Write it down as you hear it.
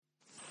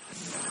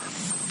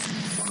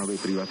nuove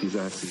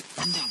privatizzarsi.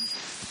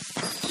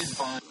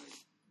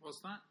 What's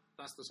that?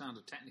 That's the sound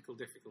of technical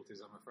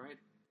difficulties, I'm afraid.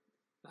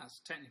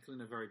 That's technical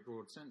in a very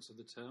broad sense of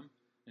the term,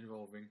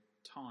 involving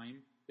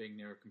time, being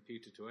near a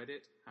computer to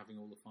edit, having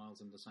all the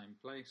files in the same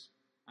place,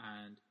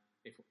 and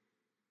if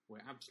we're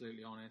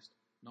absolutely honest,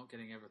 not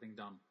getting everything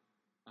done,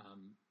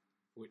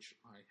 which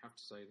I have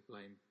to say the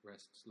blame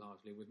rests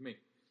largely with me.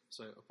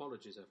 So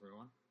apologies,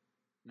 everyone.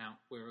 Now,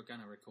 we're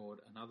going to record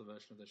another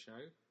version of the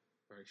show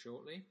very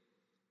shortly,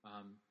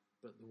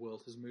 but the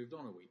world has moved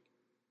on a week.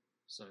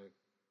 So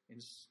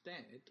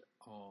instead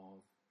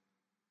of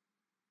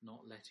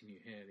not letting you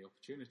hear the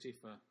opportunity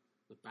for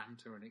the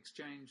banter and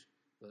exchange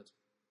that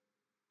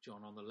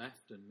John on the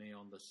left and me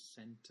on the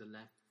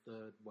centre-left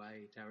third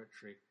way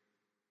territory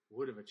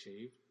would have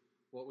achieved,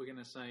 what we're going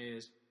to say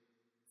is,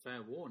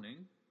 fair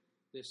warning,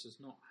 this has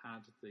not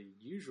had the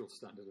usual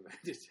standard of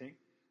editing,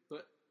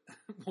 but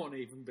one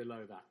even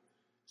below that.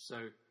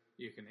 So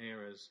you can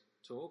hear us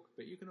talk,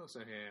 but you can also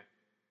hear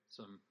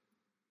some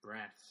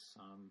breaths,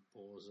 some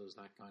pauses,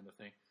 that kind of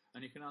thing,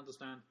 and you can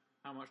understand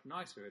how much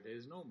nicer it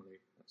is normally.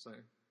 So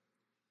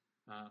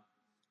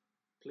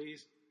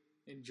please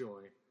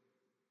enjoy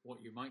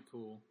what you might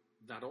call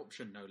That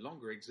Option No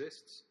Longer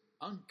Exists,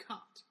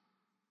 uncut.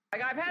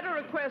 I've had a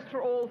request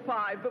for all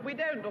five, but we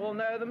don't all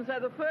know them, so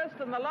the first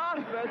and the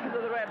last versions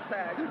of the red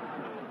flag.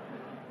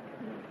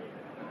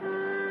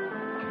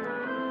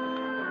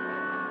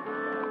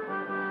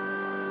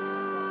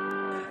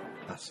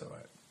 That's all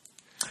right.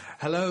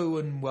 Hello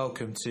and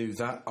welcome to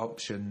That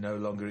Option No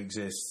Longer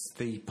Exists,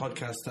 the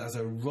podcast that has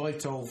a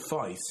right old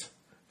fight,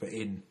 but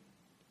in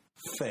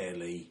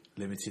fairly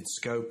limited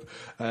scope.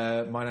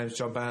 My name's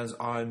John Barnes.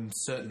 I'm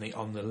certainly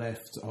on the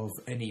left of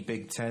any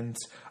big tent.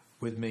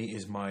 With me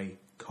is my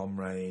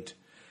comrade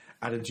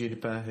Adam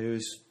Juniper,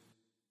 who's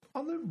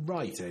on the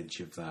right edge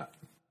of that.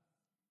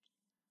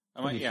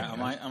 Am I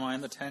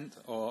in the tent,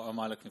 or am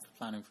I looking for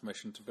planning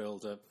permission to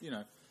build a,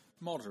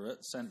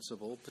 moderate,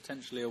 sensible,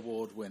 potentially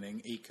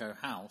award-winning eco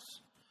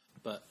house,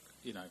 but,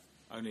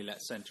 only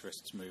let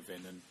centrists move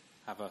in and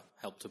have a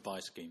Help to Buy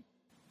scheme?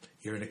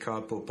 You're in a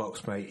cardboard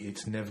box, mate.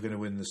 It's never going to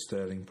win the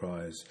Sterling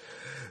Prize.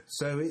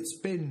 So it's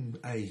been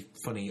a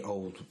funny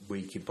old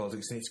week in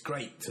politics, and it's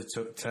great to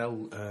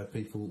tell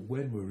people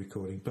when we're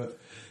recording. But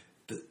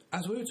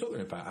as we were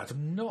talking about,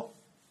 Adam, not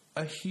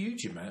a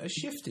huge amount has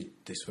shifted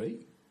this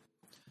week.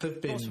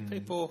 Lots of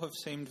people have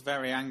seemed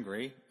very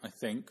angry, I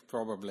think,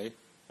 probably.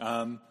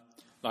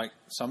 Like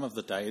some of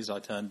the days I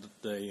turned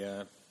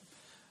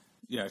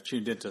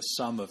tuned into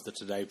some of the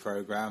Today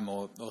programme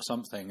or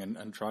something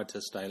and tried to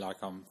stay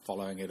like I'm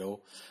following it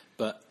all.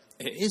 But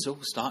it is all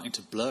starting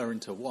to blur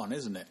into one,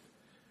 isn't it?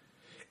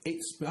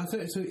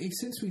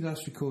 Since we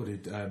last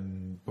recorded,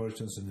 Boris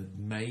Johnson had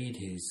made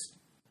his...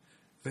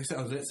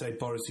 let's say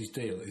Boris's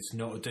deal. It's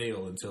not a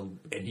deal until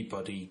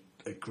anybody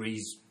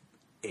agrees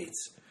it.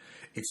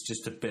 It's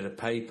just a bit of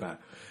paper.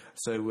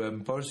 So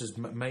Boris has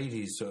made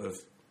his sort of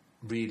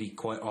really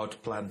quite odd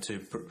plan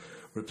to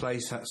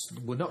replace that.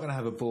 We're not going to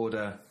have a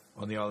border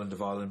on the island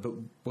of Ireland, but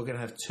we're going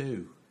to have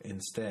two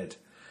instead.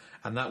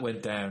 And that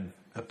went down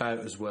about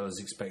as well as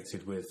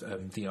expected with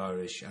the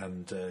Irish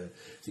and the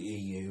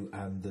EU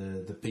and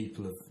the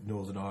people of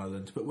Northern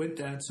Ireland, but went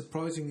down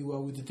surprisingly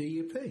well with the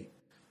DUP.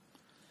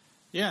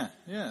 Yeah.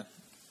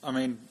 I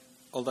mean,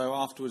 although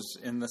afterwards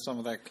in some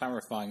of their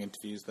clarifying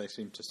interviews they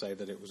seemed to say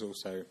that it was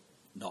also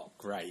not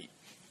great,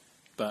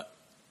 but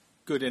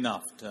good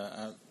enough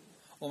to...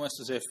 almost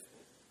as if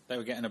they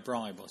were getting a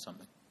bribe or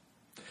something.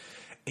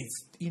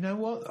 It's, you know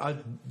what? I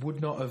would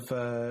not have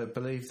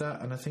believed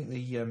that, and I think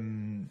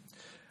you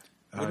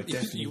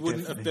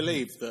wouldn't have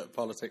believed that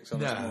politics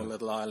on a small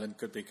little island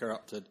could be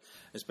corrupted,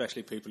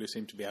 especially people who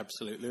seem to be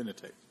absolute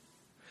lunatics.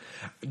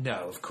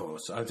 No, of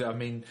course. I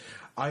mean,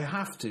 I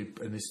have to,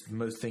 and this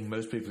most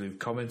people who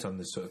comment on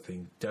this sort of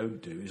thing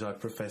don't do, is I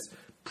profess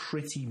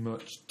pretty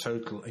much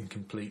total and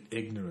complete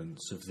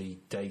ignorance of the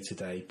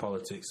day-to-day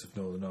politics of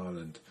Northern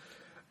Ireland.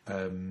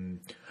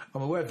 I'm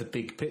aware of the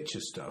big picture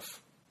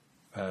stuff,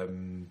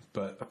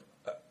 but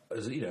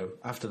as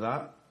after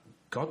that,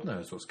 God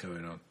knows what's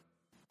going on.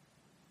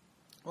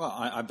 Well,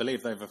 I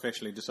believe they've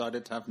officially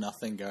decided to have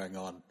nothing going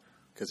on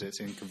because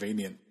it's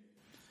inconvenient,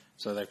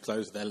 so they've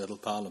closed their little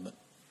parliament.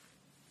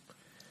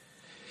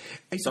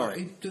 That's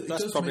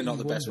probably not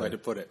the best way to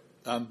put it.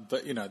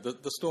 But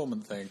the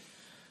Stormont thing,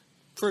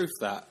 proof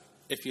that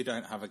if you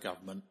don't have a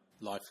government,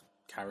 life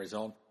carries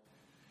on.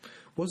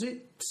 Was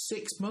it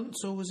 6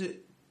 months or was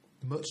it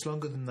much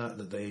longer than that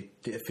they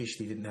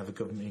officially didn't have a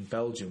government in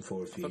Belgium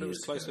for a few years? I thought it was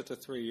closer to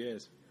 3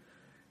 years.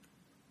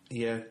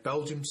 Yeah,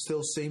 Belgium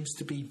still seems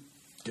to be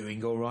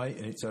doing all right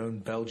in its own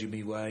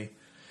Belgium-y way.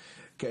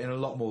 Getting a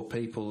lot more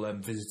people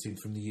visiting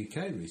from the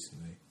UK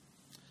recently.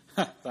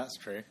 That's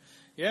true.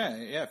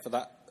 Yeah, for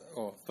that,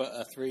 or for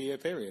a 3-year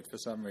period for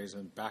some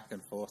reason, back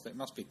and forth. It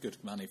must be good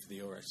money for the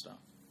Eurostar.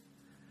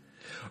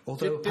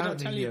 Although did I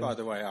tell you, by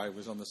the way, I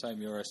was on the same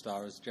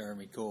Eurostar as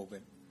Jeremy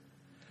Corbyn?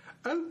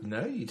 Oh,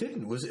 no, you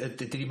didn't.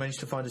 Did he manage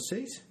to find a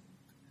seat?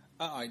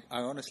 I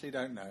honestly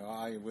don't know.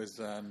 I was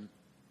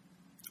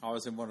I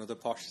was in one of the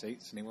posh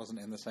seats, and he wasn't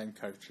in the same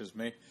coach as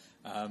me.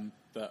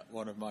 But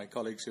one of my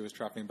colleagues who was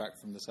travelling back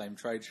from the same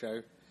trade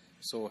show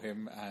saw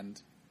him, and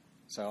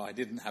so I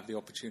didn't have the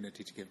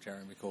opportunity to give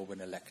Jeremy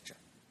Corbyn a lecture.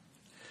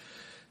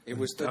 It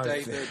was the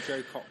day the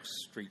Joe Cox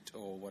Street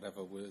or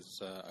whatever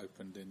was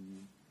opened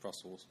in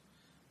Brussels,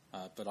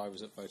 but I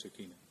was at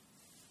Photokina.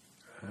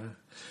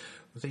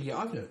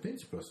 I've never been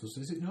to Brussels.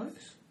 Is it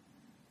nice?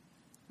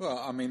 Well,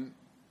 I mean,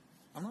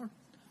 I'm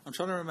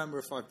trying to remember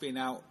if I've been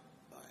out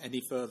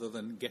any further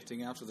than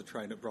getting out of the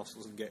train at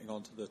Brussels and getting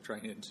onto the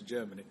train into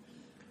Germany.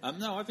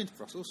 No, I've been to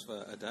Brussels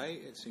for a day.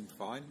 It seemed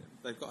fine.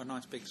 They've got a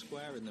nice big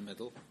square in the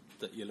middle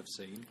that you'll have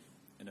seen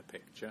in a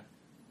picture.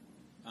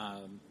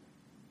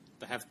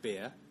 They have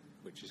beer,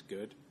 which is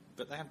good,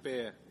 but they have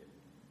beer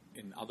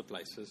in other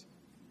places.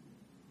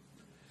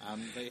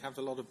 They have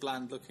a lot of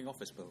bland-looking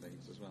office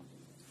buildings as well.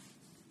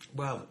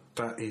 Well,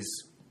 that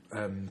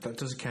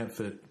does account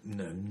for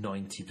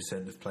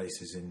 90% of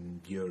places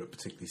in Europe,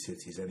 particularly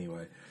cities.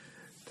 Anyway,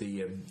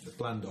 the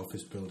bland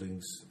office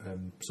buildings,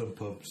 some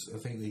pubs. I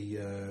think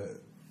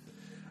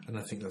and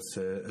I think that's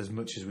as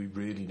much as we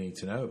really need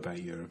to know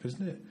about Europe,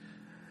 isn't it?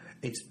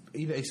 It's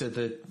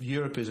that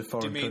Europe is a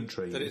foreign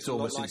country. It's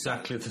almost like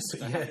exactly the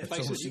same.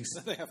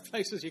 They have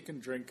places you can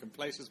drink and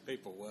places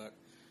people work,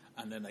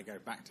 and then they go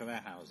back to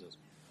their houses.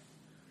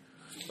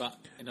 But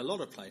in a lot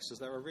of places,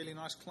 there are really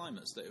nice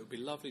climates that it would be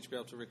lovely to be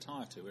able to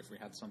retire to if we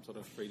had some sort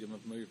of freedom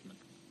of movement.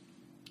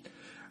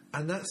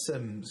 And that's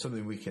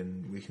something we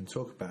can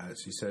talk about,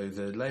 actually. So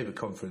the Labour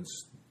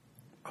conference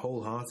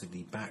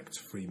wholeheartedly backed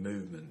free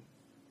movement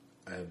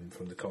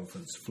from the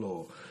conference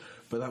floor.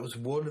 But that was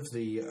one of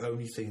the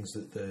only things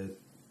that the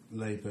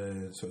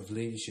Labour sort of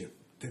leadership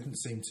didn't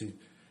seem to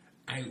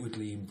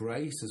outwardly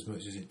embrace as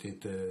much as it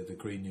did the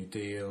Green New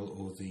Deal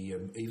or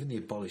even the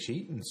Abolish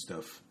Eton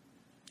stuff.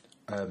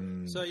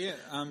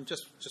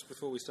 Just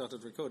before we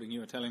started recording, you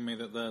were telling me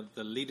that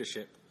the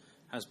leadership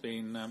has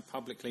been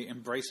publicly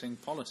embracing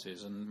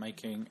policies and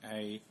making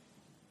a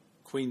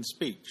Queen's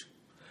speech.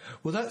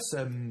 Well, that's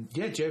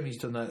Jeremy's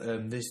done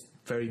that this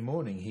very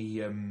morning.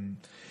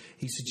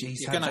 He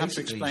suggests you're going to have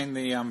to explain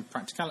the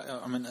practicality.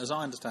 I mean, as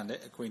I understand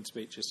it, a Queen's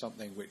speech is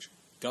something which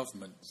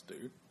governments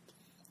do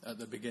at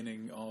the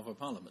beginning of a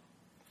parliament.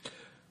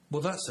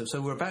 Well,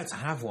 so we're about to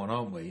have one,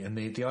 aren't we? And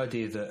the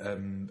idea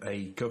that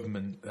a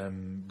government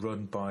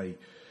run by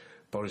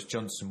Boris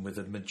Johnson with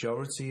a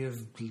majority of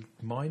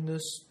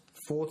minus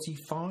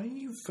 45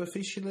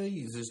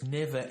 officially has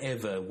never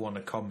ever won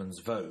a Commons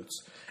vote,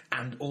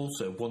 and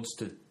also wants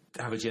to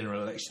have a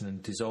general election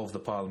and dissolve the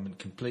Parliament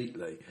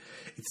completely.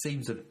 It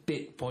seems a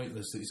bit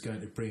pointless that he's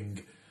going to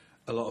bring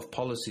a lot of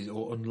policies,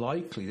 or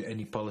unlikely that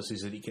any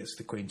policies that he gets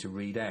the Queen to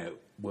read out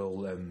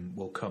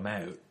will come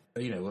out.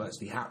 Will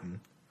actually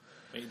happen.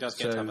 He does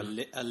get to have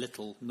a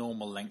little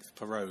normal length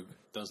pirogue,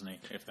 doesn't he?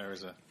 If there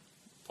is a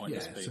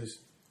pointless speech.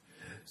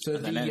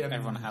 And then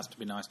everyone has to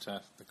be nice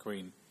to the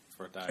Queen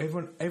for a day.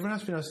 Everyone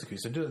has to be nice to the Queen.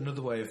 So do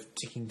another way of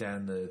ticking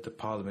down the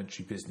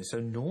parliamentary business.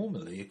 So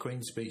normally a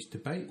Queen's speech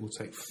debate will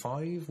take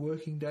 5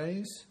 working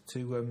days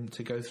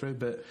to go through,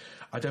 but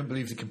I don't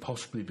believe there can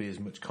possibly be as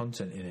much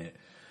content in it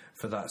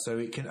for that. So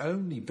it can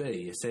only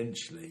be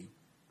essentially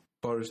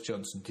Boris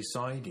Johnson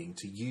deciding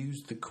to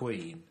use the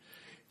Queen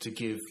to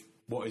give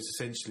what is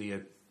essentially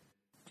a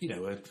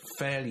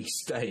fairly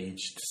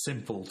staged,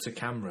 simple to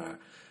camera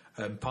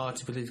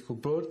party political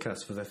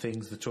broadcast for the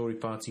things the Tory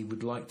party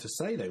would like to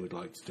say they would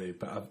like to do,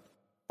 but have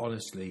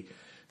honestly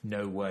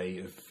no way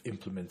of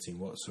implementing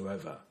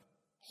whatsoever.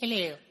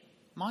 Hello,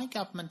 my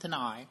government and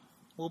I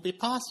will be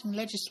passing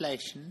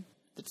legislation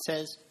that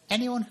says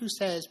anyone who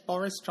says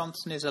Boris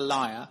Johnson is a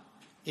liar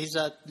is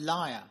a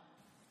liar.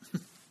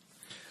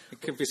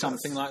 It could be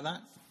something like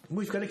that.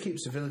 We've got to keep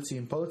civility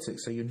in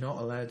politics, so you're not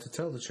allowed to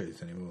tell the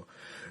truth anymore.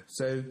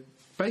 So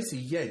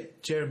basically,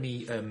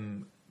 Jeremy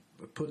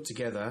put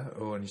together,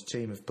 or his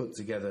team have put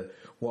together,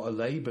 what a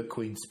Labour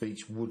Queen's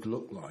speech would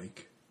look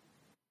like,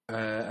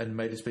 and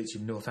made a speech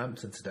in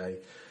Northampton today,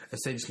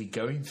 essentially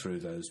going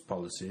through those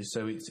policies.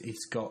 So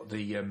it's got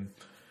the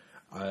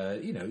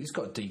it's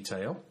got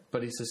detail,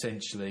 but it's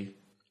essentially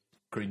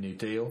Green New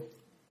Deal.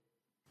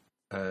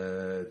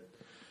 Burn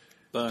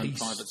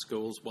private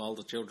schools while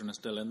the children are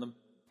still in them.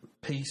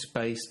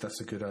 Peace-based,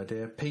 that's a good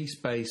idea.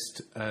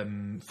 Peace-based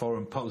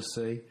foreign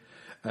policy,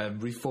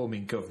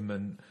 reforming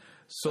government,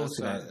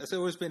 sorting out... It's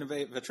always been a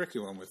bit of a tricky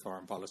one with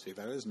foreign policy,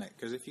 though, isn't it?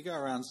 Because if you go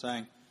around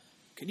saying,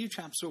 can you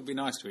chaps all be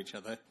nice to each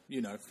other,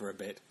 for a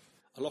bit,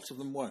 a lot of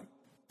them won't.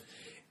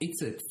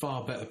 It's a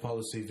far better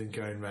policy than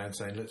going around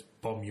saying, let's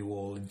bomb you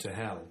all into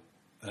hell.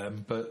 So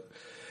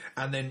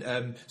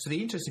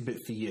the interesting bit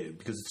for you,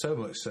 because it's so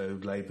much so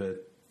Labour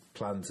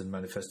plans and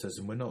manifestos,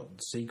 and we're not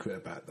secret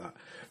about that.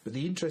 But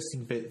the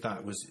interesting bit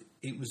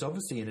it was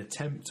obviously an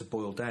attempt to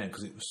boil down,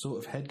 because it was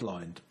sort of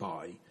headlined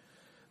by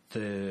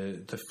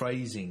the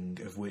phrasing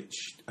of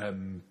which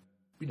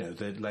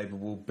the Labour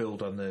will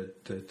build on the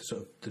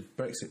sort of the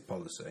Brexit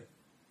policy.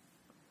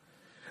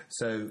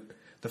 So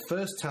the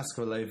first task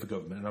of a Labour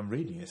government, and I'm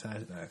reading this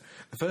out now,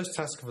 the first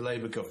task of a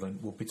Labour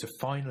government will be to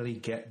finally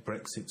get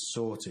Brexit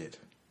sorted.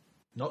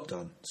 Not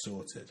done,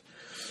 sorted.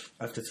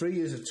 After 3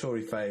 years of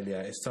Tory failure,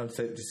 it's time to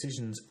take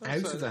decisions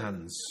out of the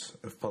hands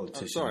of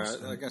politicians.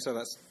 I guess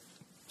that's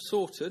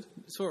sorted.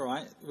 It's all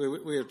right. We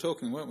were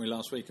talking, weren't we,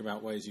 last week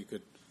about ways you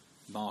could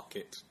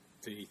market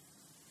the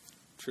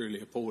truly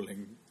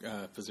appalling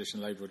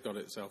position Labour had got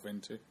itself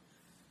into.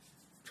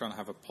 Trying to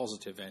have a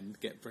positive end,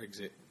 get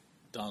Brexit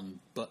done,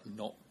 but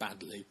not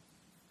badly.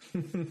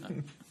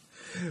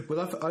 Well,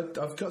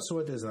 I've got some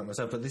ideas on that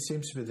myself, but this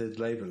seems to be the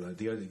Labour line.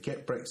 The idea,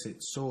 get Brexit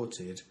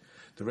sorted.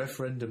 The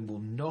referendum will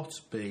not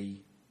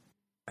be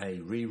a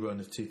rerun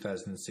of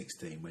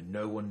 2016, when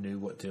no one knew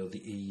what deal the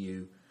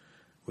EU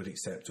would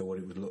accept or what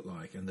it would look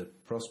like, and the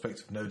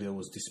prospect of no deal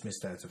was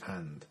dismissed out of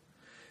hand.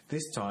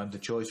 This time, the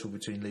choice will be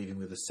between leaving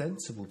with a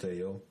sensible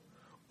deal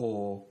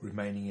or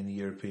remaining in the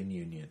European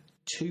Union.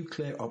 2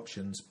 clear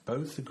options,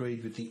 both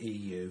agreed with the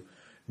EU.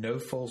 No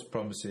false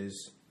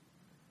promises.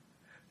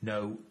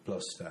 No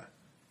bluster.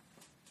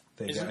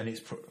 There you go. And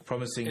it's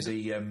promising the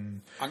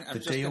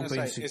deal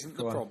being... Isn't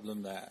the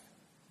problem there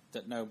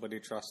that nobody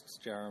trusts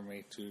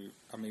Jeremy to,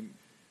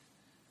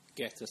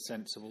 get a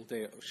sensible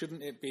deal?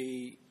 Shouldn't it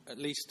be, at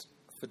least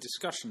for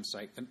discussion's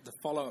sake, the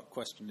follow-up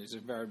question is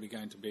invariably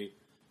going to be,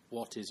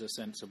 what is a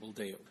sensible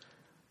deal?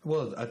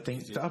 Well, I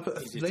think... Is it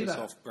a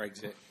soft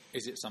Brexit?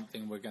 Is it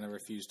something we're going to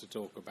refuse to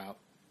talk about?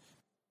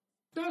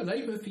 No,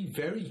 Labour have been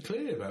very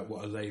clear about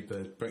what a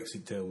Labour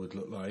Brexit deal would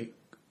look like.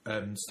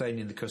 Staying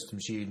in the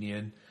customs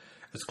union,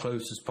 as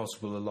close as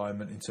possible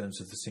alignment in terms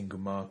of the single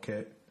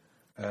market.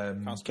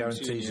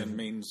 Guarantees union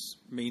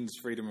means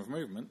freedom of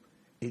movement.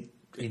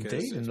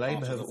 Indeed, and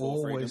Labour have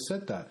always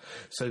said that.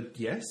 So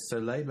yes,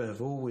 Labour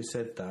have always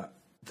said that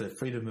the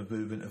freedom of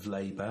movement of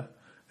Labour,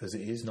 as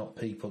it is, not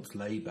people, it's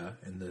Labour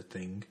in the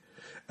thing,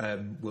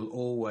 will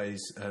always.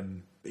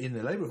 In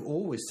the Labour have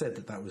always said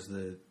that was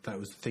the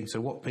thing. So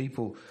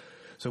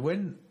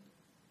when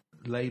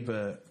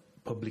Labour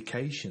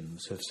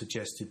publications have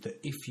suggested that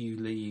if you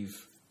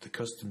leave the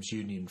customs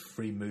union,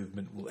 free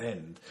movement will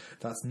end,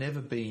 that's never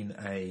been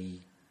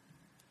a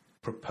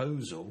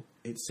proposal.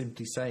 It's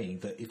simply saying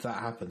that if that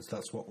happens,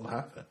 that's what will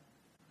happen.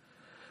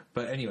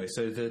 But anyway,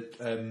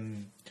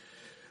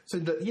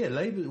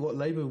 Labour, what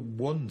Labour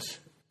want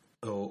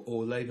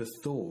or Labour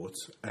thought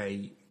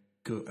a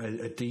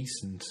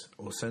decent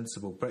or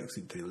sensible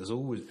Brexit deal has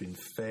always been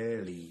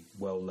fairly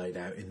well laid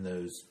out in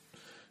those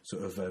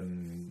sort of.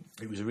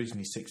 It was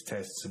originally 6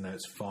 tests and now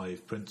it's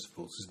 5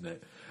 principles, isn't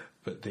it?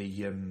 But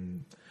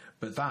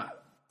but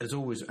that has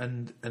always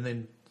and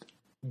then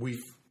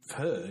we've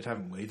heard,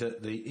 haven't we,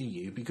 that the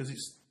EU, because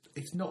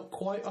it's not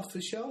quite off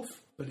the shelf,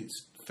 but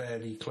it's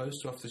fairly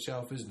close to off the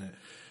shelf, isn't it?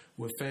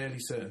 We're fairly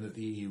certain that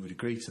the EU would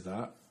agree to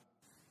that,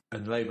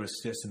 and Labour are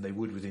suggesting they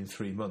would within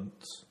 3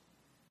 months.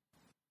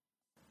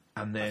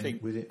 And then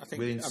within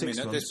 6 months,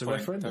 at this a point,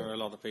 referendum. there are a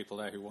lot of people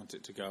there who want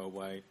it to go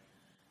away,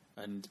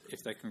 and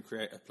if they can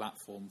create a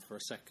platform for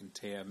a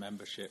second-tier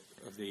membership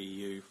of the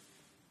EU,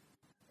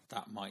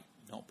 that might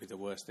not be the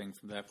worst thing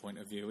from their point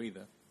of view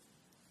either.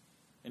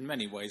 In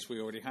many ways, we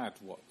already had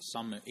what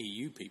some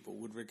EU people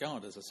would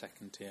regard as a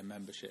second-tier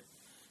membership,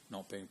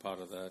 not being part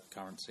of the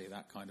currency,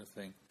 that kind of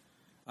thing.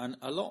 And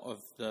a lot of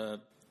the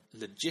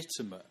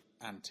legitimate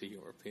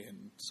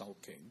anti-European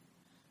sulking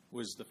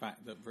was the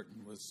fact that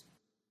Britain was,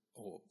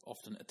 or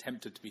often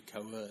attempted to be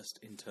coerced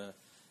into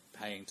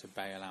paying to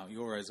bail out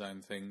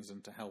Eurozone things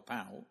and to help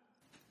out,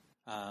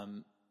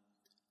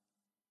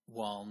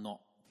 while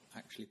not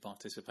actually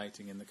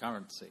participating in the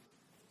currency.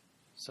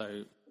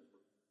 So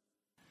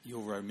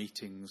Euro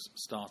meetings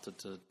started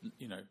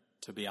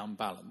to be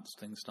unbalanced.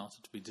 Things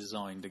started to be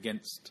designed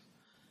against,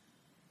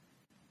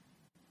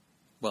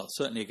 well,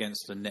 certainly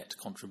against a net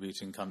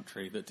contributing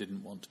country that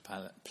didn't want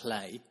to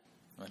play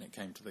when it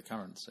came to the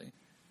currency.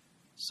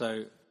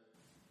 So,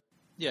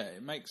 yeah,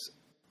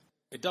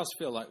 it does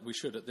feel like we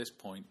should, at this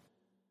point,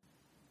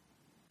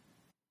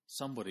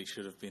 somebody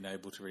should have been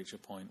able to reach a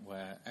point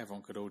where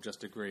everyone could all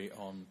just agree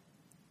on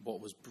what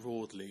was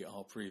broadly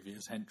our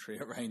previous entry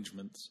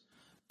arrangements,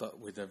 but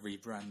with a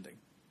rebranding.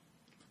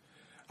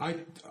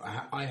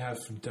 I have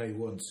from day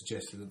one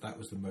suggested that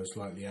was the most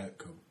likely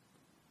outcome,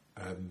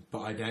 but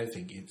I now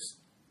think it's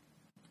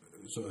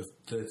sort of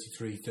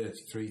 33,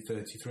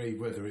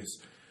 whether it's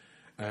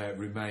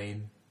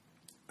Remain,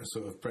 a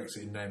sort of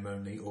Brexit in name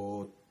only,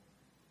 or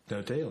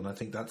no deal. And I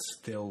think that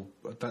still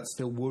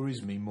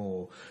worries me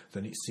more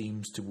than it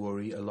seems to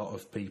worry a lot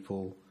of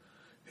people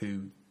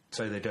who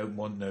say they don't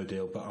want no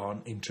deal but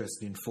aren't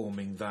interested in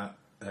forming that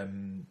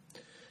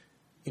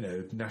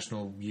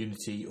national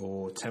unity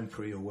or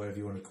temporary or whatever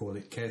you want to call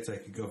it,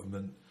 caretaker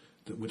government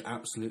that would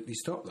absolutely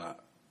stop that.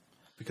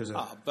 Because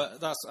but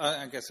that's,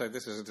 I guess, so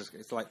this is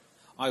it's like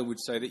I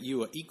would say that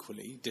you are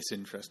equally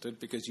disinterested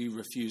because you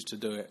refuse to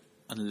do it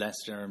unless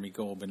Jeremy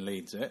Corbyn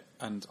leads it,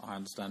 and I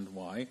understand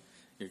why.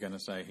 You're going to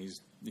say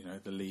he's,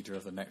 the leader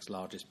of the next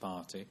largest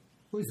party.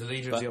 Well, he's the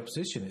leader of the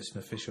opposition. It's an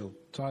official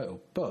title,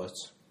 but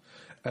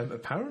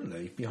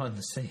apparently behind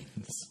the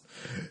scenes,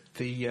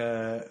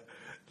 the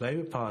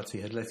Labour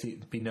Party had let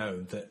it be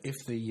known that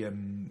if the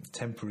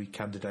temporary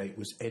candidate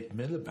was Ed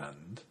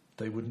Miliband,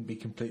 they wouldn't be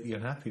completely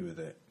unhappy with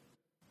it.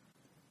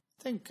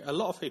 think a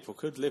lot of people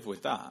could live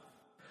with that.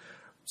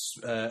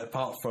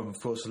 Apart from, of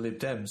course, the Lib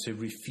Dems who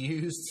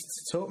refused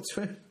to talk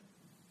to him.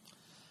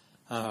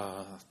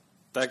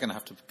 They're going to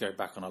have to go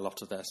back on a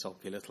lot of their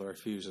sulky little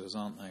refusers,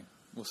 aren't they?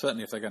 Well,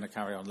 certainly if they're going to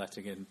carry on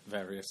letting in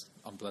various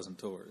unpleasant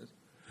Tories.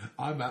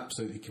 I'm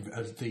absolutely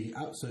convinced.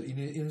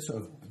 In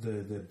sort of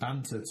the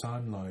banter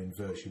timeline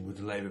version, would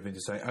the Labour been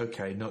to say,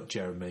 OK, not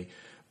Jeremy,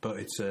 but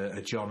it's a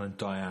John and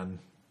Diane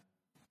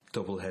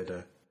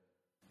doubleheader?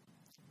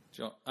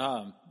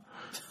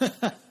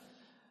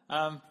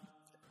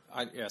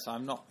 Yes,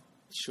 I'm not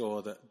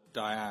sure that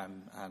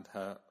Diane and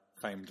her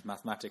famed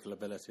mathematical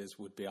abilities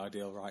would be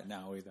ideal right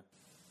now either.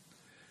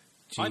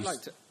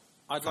 Jeez,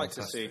 I'd like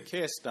to see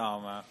Keir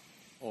Starmer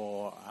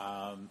or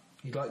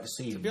you'd like to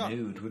see him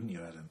nude, wouldn't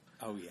you, Adam?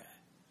 Oh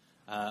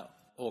yeah,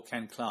 or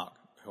Ken Clarke,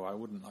 who I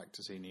wouldn't like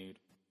to see nude.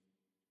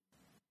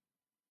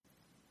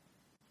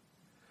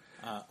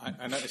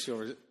 I notice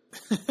you're.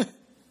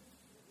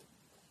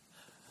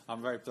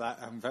 I'm very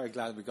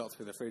glad we got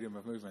through the freedom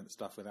of movement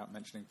stuff without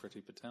mentioning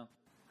Priti Patel.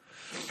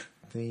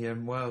 This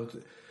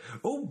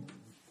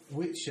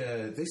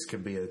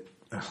can be a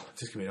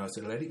nice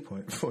little edit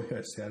point for you,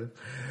 actually,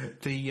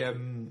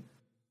 Adam.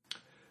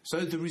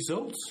 So the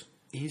result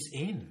is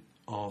in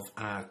of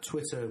our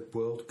Twitter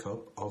World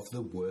Cup of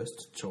the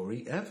worst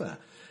Tory ever,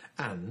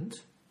 and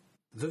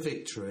the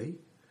victory,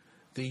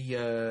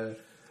 the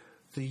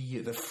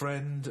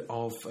friend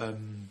of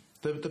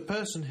the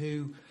person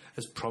who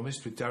has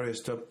promised with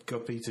Darius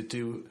Guppy to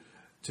do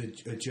to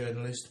a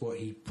journalist what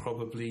he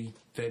probably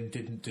then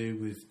didn't do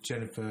with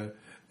Jennifer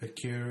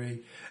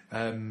Arcuri,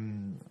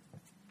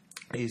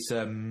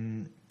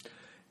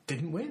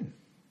 didn't win.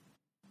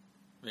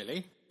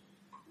 Really?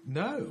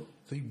 No,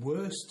 the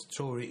worst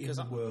Tory in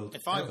the world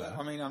ever.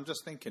 I'm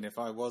just thinking, if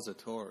I was a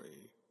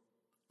Tory,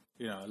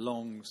 a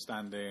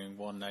long-standing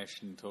One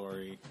Nation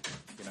Tory,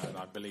 and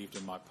I believed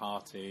in my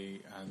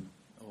party and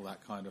all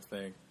that kind of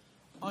thing,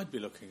 I'd be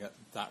looking at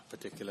that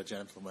particular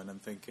gentleman and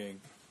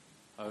thinking,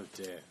 oh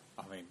dear,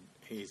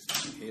 he has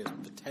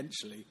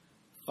potentially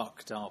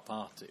fucked our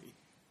party.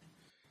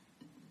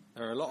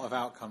 There are a lot of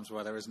outcomes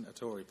where there isn't a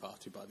Tory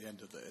party by the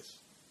end of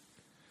this.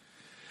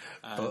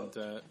 And,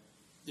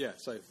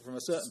 so from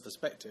a certain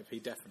perspective, he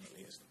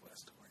definitely is the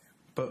worst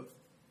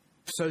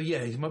Tory.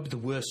 He might be the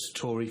worst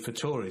Tory for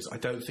Tories. I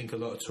don't think a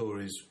lot of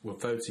Tories were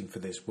voting for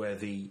this, where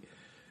the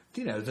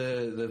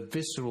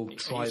visceral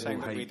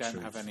tribal hatred. That we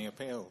don't have any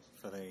appeal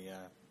for the,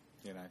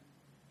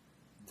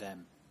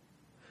 them.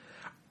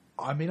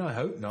 I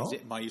hope not. Is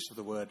it my use of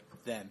the word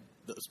them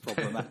that's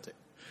problematic?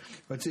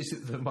 Is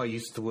it my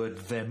use of the word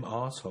them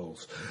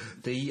arseholes?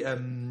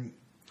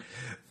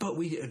 But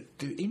we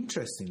do,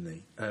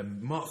 interestingly,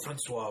 Marc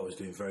Francois was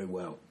doing very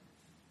well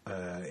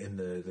in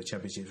the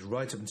championships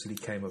right up until he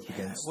came up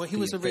against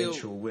the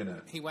eventual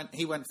winner. He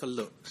went for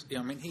looks.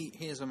 He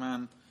is a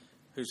man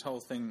whose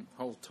whole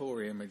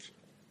Tory image,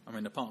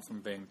 apart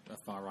from being a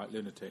far right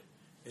lunatic,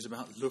 is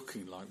about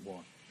looking like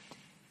one.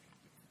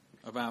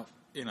 About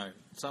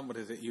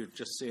somebody that you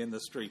just see in the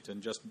street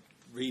and just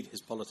read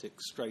his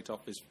politics straight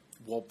off his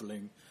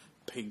wobbling,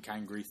 pink,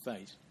 angry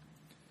face.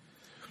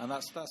 And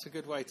that's a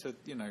good way to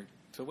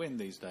win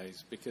these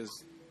days,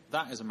 because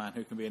that is a man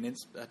who can be a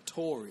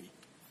Tory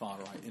far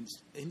right,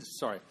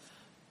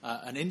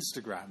 an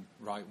Instagram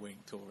right wing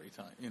Tory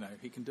type.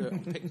 He can do it on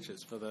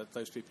pictures for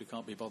those people who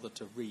can't be bothered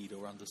to read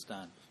or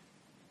understand.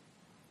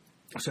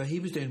 So he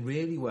was doing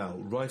really well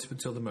right up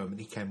until the moment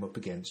he came up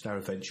against our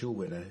eventual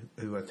winner,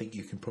 who I think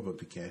you can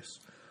probably guess.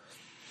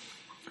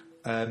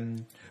 But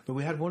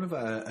we had one of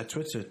our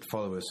Twitter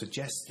followers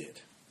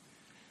suggested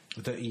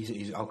that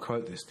I'll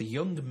quote this: "The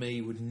young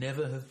me would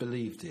never have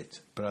believed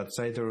it, but I'd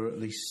say there are at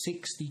least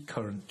 60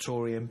 current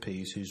Tory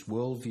MPs whose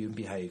worldview and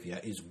behaviour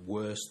is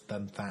worse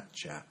than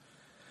Thatcher.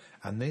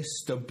 And this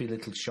stumpy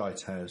little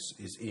shitehouse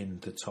is in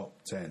the top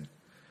 10.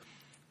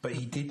 But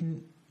he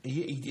didn't.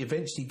 He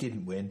eventually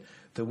didn't win.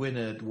 The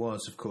winner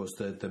was, of course,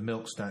 the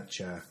milk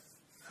snatcher,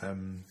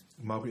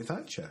 Margaret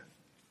Thatcher.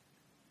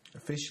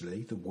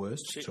 Officially, the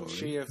worst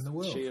Tory in the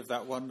world. She of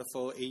that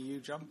wonderful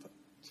EU jumper.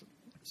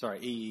 Sorry,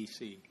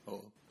 EEC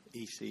or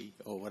EC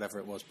or whatever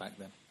it was back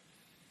then.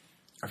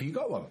 Have you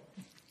got one?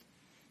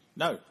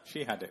 No,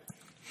 she had it.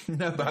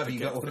 No, but have you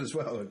got one as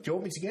well? Do you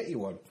want me to get you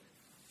one?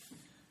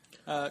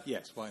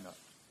 Yes, why not?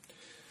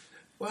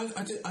 Well,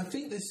 I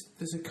think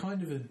there's a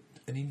kind of an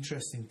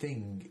interesting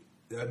thing.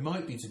 It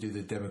might be to do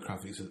with the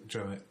demographics. It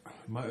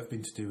might have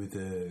been to do with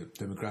the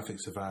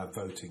demographics of our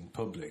voting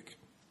public.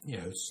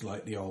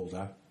 Slightly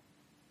older,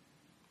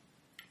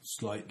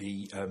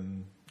 slightly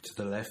to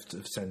the left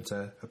of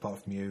centre,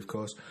 apart from you, of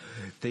course.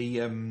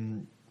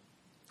 When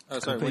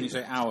you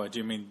say our, do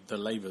you mean the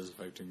Labour's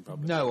voting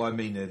public? No, I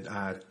mean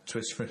our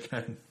Twitter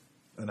account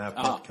and our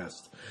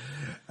podcast.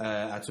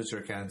 Our Twitter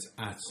account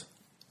at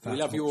We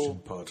Love You All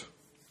Pod.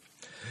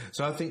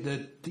 So I think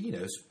that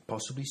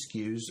possibly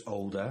skews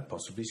older,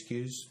 possibly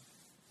skews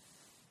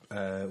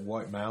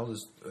white male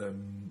as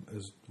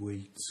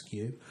we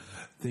skew.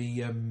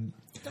 There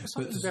was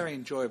something very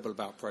enjoyable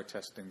about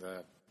protesting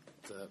the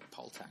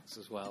poll tax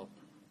as well.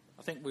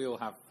 I think we all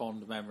have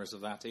fond memories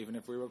of that, even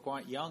if we were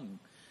quite young,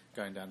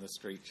 going down the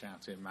street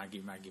shouting,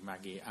 Maggie, Maggie,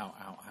 Maggie, out,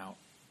 out, out.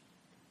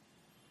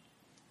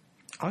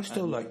 I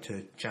still like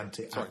to chant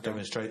it at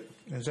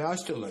demonstrations. I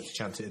still like to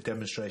chant it at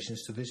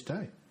demonstrations to this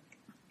day.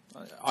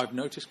 I've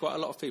noticed quite a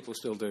lot of people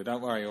still do.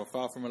 Don't worry, you're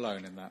far from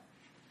alone in that.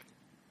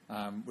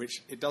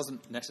 Which it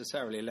doesn't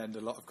necessarily lend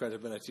a lot of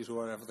credibility to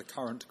whatever the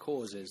current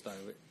cause is,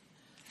 though. It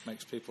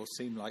makes people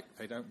seem like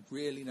they don't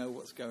really know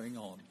what's going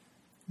on.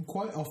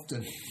 Quite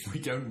often, we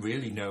don't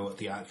really know what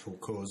the actual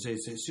cause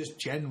is. It's just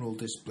general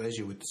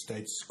displeasure with the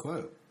status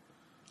quo.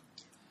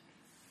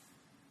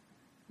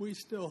 We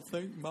still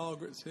think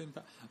Margaret's in...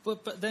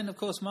 But then, of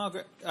course,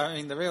 Margaret... I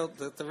mean,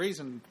 the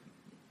reason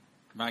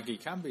Maggie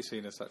can be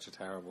seen as such a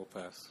terrible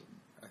person,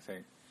 I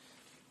think,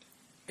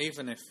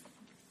 even if...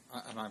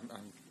 And I'm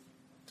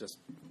just...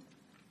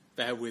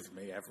 Bear with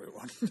me,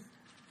 everyone.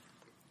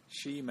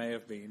 She may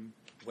have been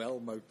well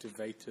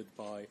motivated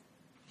by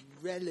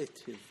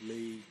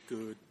relatively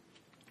good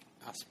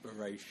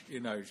aspiration.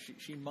 You know,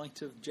 she might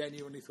have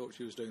genuinely thought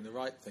she was doing the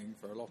right thing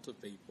for a lot of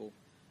people,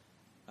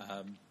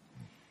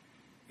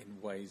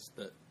 in ways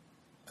that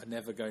are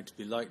never going to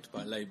be liked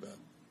by Labour.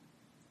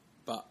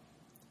 But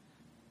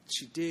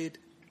she did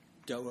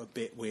go a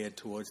bit weird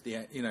towards the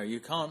end. You know, you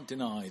can't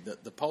deny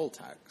that the poll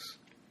tax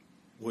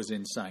was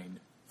insane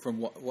from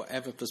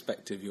whatever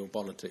perspective your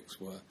politics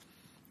were.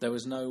 There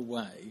was no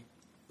way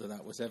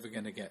that was ever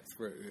going to get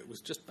through. It was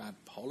just bad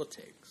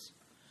politics,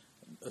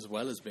 as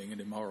well as being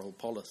an immoral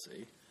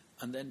policy,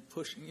 and then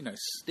pushing, you know,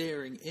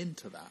 steering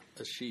into that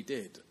as she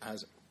did,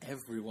 as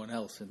everyone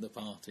else in the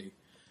party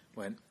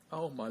went,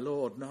 oh my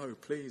lord, no,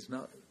 please,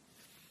 no.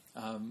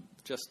 I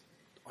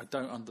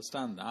don't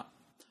understand that.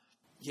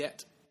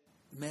 Yet,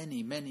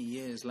 many, many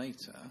years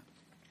later,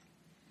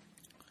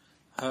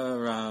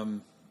 her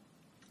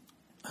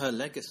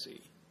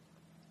legacy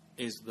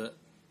is that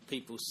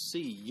people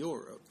see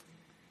Europe,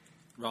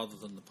 rather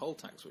than the poll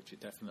tax, which it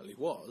definitely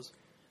was,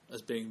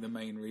 as being the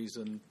main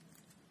reason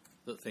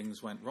that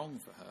things went wrong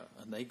for her.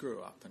 And they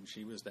grew up and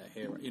she was their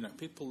hero. You know,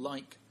 people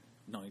like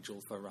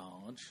Nigel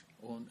Farage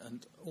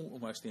and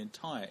almost the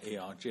entire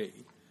ERG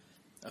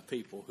are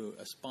people who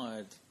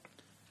aspired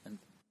and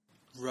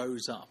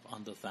rose up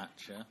under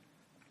Thatcher,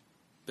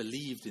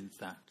 believed in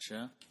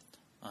Thatcher,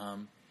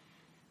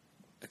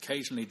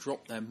 occasionally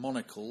dropped their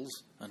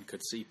monocles and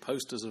could see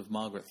posters of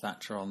Margaret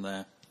Thatcher on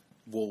their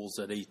walls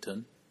at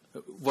Eton,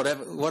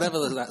 whatever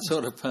that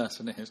sort of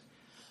person is.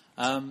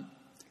 And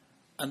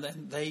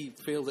then they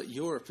feel that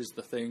Europe is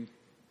the thing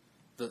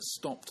that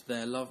stopped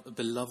their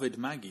beloved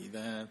Maggie.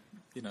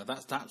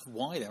 That's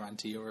why they're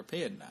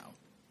anti-European now.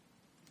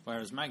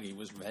 Whereas Maggie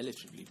was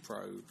relatively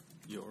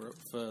pro-Europe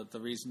for the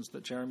reasons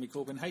that Jeremy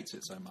Corbyn hates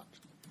it so much.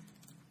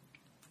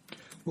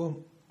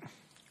 Well,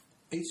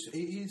 it's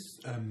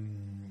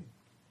interesting.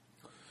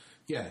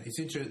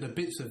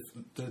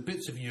 The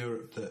bits of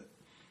Europe that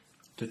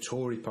the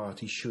Tory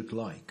party should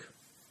like.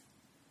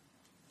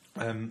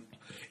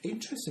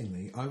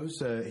 Interestingly, I was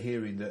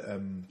hearing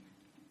that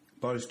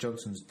Boris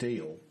Johnson's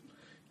deal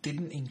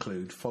didn't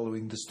include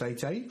following the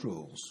state aid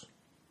rules,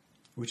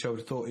 which I would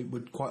have thought it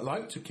would quite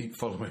like to keep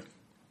following.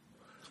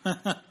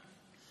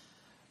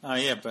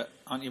 Yeah, but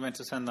aren't you meant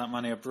to send that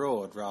money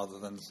abroad rather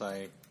than,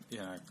 say, you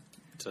know,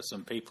 to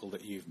some people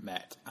that you've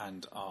met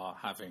and are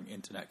having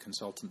internet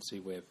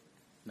consultancy with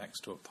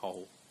next to a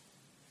poll?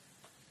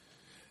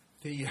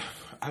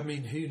 I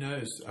mean, who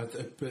knows?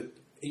 But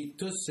it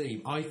does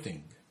seem, I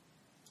think,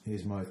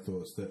 here's my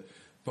thoughts, that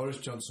Boris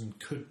Johnson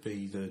could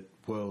be the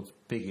world's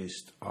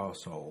biggest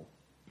arsehole,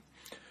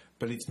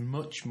 but it's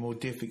much more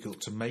difficult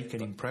to make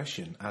an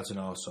impression as an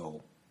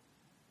arsehole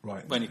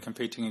right when now. You're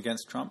competing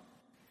against Trump?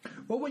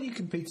 Well, when you're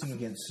competing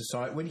against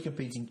society, when you're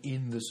competing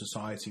in the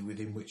society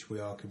within which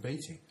we are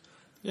competing.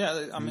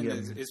 Yeah, I mean,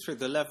 it's true.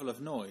 The level of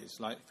noise,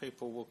 like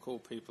people will call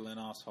people an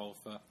arsehole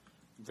for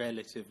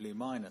relatively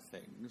minor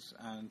things,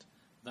 and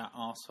that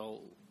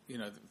arsehole, you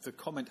know, the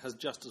comment has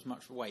just as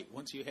much weight.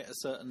 Once you hit a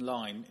certain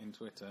line in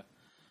Twitter,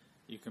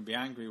 you can be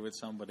angry with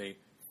somebody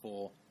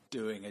for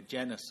doing a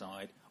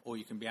genocide, or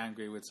you can be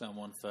angry with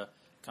someone for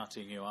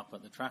cutting you up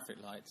at the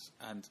traffic lights,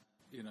 and,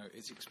 you know,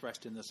 it's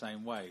expressed in the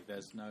same way.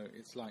 There's no,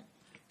 it's like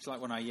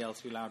when I yell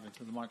too loud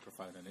into the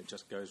microphone and it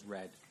just goes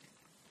red.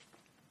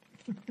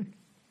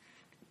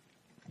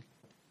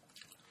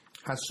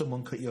 Has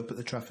someone cut you up at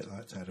the traffic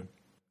lights, Adam?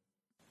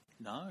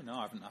 No,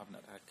 I haven't had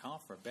a car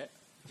for a bit.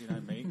 You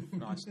know me,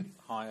 nice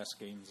hire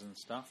schemes and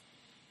stuff.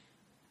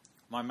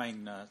 My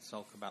main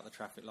sulk about the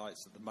traffic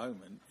lights at the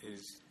moment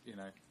is, you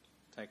know,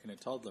 taking a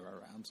toddler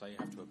around, so you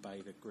have to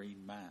obey the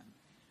green man,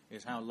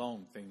 is how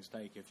long things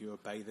take if you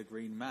obey the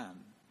green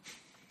man.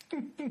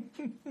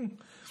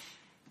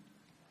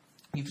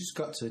 You've just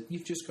got to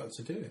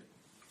do it.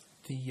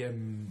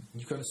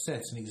 You've got to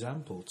set an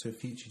example to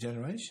future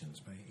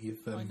generations, mate.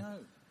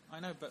 I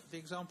know, but the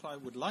example I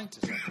would like to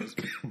set is,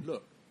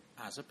 look,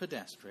 as a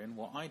pedestrian,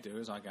 what I do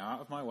is I go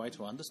out of my way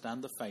to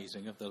understand the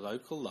phasing of the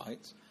local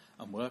lights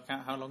and work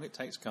out how long it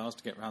takes cars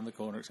to get round the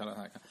corner,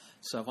 etc.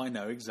 So I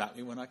know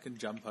exactly when I can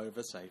jump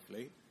over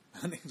safely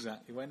and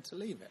exactly when to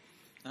leave it.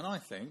 And I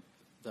think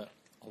that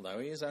although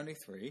he is only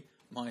 3,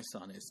 my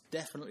son is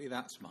definitely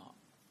that smart.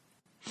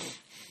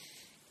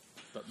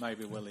 But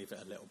maybe we'll leave it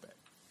a little bit,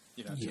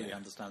 until he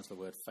understands the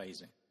word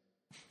phasing.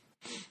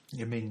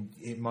 I mean,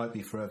 it might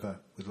be forever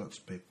with lots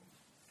of people.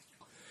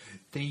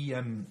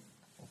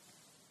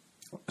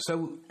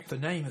 So the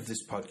name of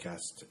this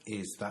podcast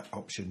is That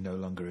Option No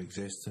Longer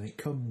Exists, and it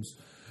comes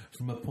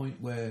from a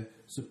point where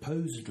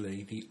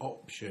supposedly the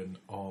option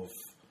of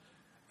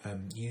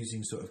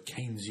using sort of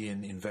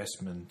Keynesian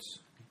investment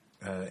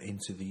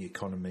into the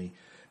economy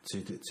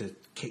to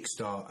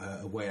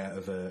kickstart a way out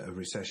of a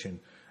recession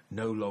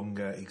no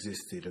longer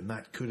existed, and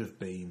that could have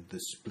been the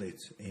split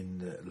in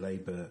the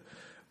Labour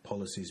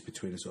policies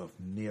between a sort of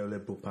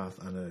neoliberal path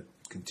and a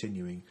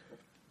continuing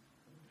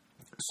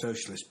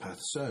socialist path.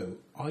 So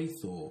I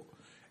thought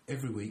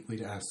every week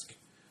we'd ask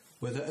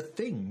whether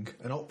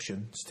an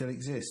option still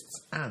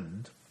exists.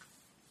 And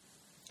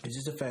this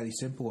is a fairly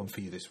simple one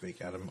for you this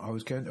week, Adam. I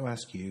was going to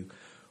ask you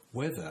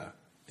whether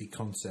the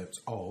concept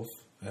of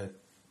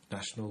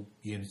national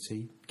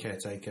unity,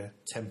 caretaker,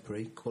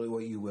 temporary, call it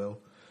what you will,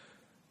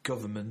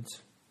 government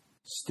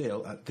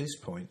still at this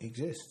point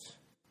exists.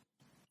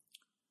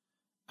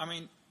 I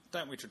mean,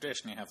 don't we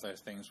traditionally have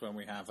those things when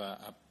we have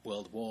a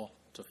world war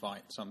to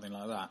fight, something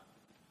like that?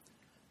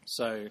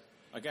 So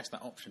I guess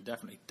that option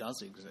definitely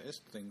does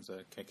exist. Things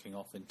are kicking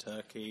off in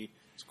Turkey.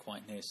 It's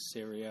quite near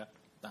Syria.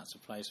 That's a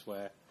place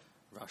where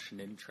Russian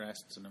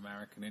interests and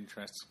American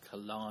interests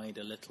collide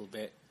a little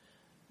bit.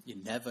 You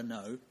never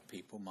know.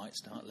 People might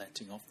start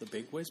letting off the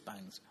big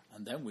whiz-bangs.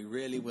 And then we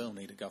really will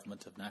need a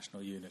government of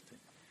national unity.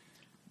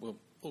 We'll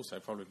also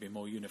probably be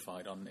more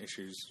unified on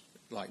issues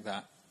like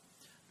that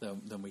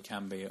than we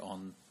can be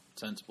on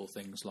sensible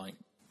things like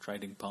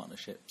trading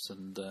partnerships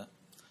and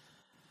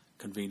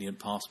convenient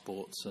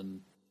passports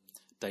and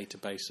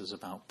databases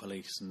about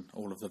police and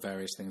all of the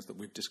various things that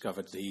we've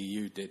discovered the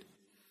EU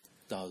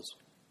does.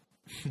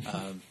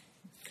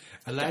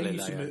 Allow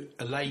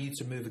you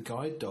to move a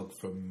guide dog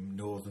from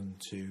Northern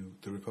to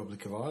the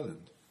Republic of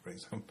Ireland, for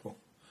example.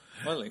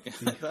 Well,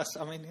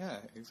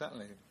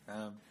 exactly.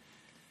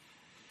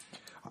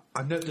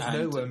 I know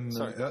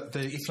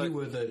there's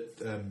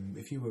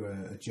if you were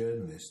a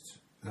journalist,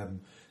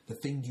 the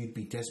thing you'd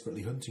be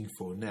desperately hunting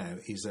for now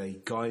is a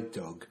guide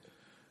dog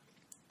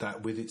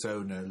that, with its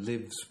owner,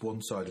 lives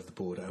one side of the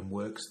border and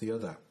works the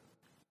other.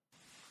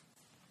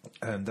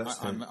 And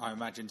I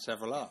imagine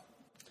several are.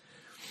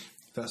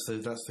 That's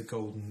the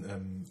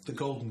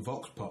golden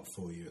vox pop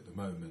for you at the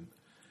moment.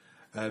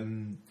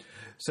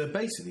 So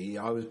basically,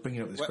 I was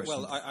bringing up this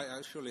question. Well,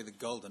 I surely the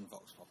golden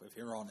vox pop. If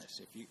you're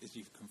honest, if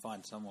you can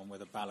find someone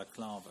with a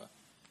balaclava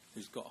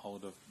who's got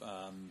hold of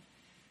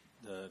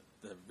the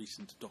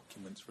recent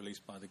documents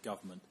released by the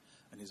government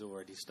and is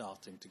already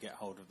starting to get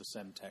hold of the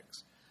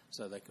Semtex,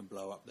 so they can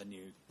blow up the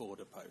new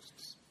border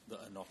posts that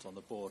are not on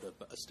the border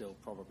but are still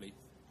probably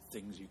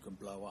things you can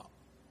blow up.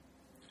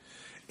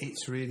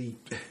 It's really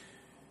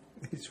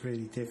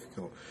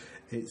difficult.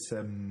 It's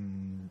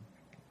hang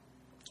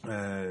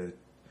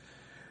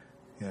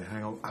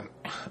on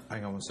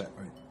one sec,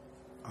 mate.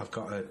 I've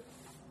got a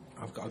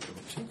cup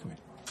of tea coming.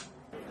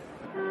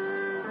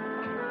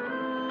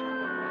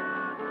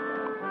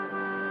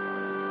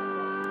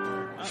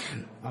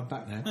 I'm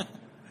back now.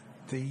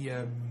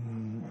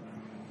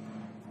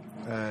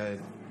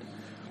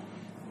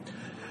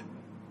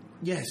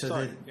 So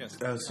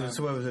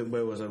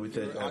where was I with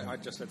the? I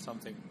just said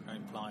something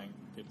implying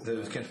people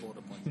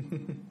border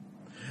points.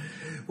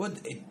 Well,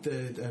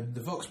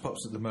 the vox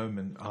pops at the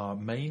moment are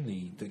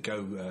mainly that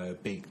go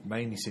big.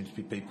 Mainly seems to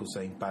be people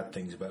saying bad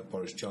things about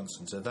Boris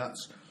Johnson. So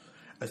that's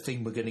a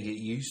thing we're going to get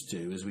used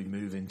to as we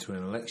move into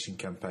an election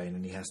campaign,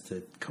 and he has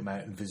to come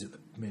out and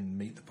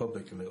meet the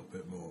public a little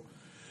bit more.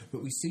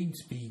 But we seem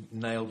to be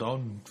nailed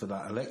on for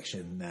that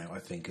election now. I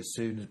think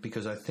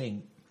because I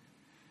think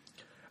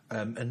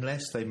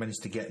unless they manage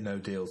to get no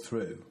deal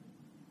through,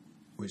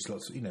 which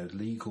lots of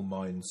legal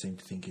minds seem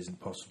to think isn't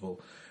possible,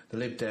 the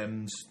Lib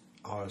Dems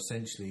are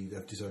essentially,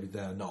 they've decided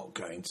they are not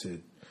going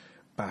to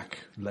back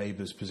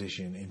Labour's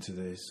position into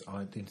this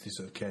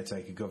sort of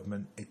caretaker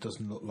government. It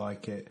doesn't look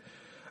like it,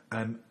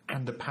 and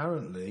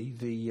apparently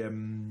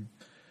the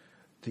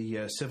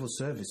civil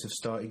service have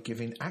started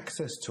giving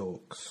access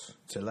talks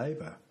to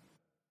Labour,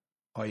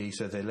 i.e.,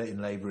 so they're letting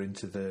Labour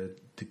into the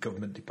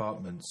government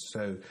departments,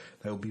 so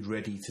they'll be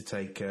ready to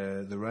take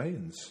the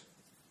reins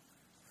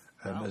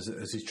as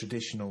is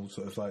traditional,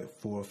 sort of like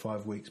 4 or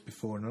 5 weeks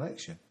before an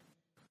election.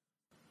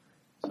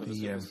 So the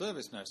civil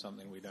service knows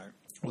something we don't.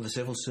 Well, the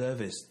civil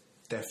service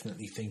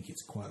definitely think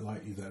it's quite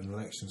likely that an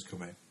election's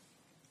coming.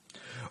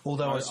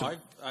 Although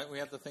we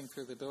had the thing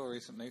through the door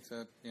recently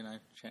to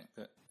check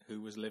that who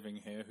was living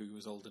here, who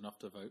was old enough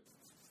to vote.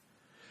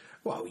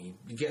 Well, you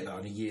get that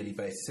on a yearly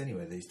basis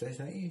anyway these days,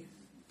 don't you?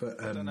 But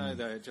I don't know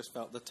though. It just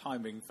felt the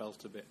timing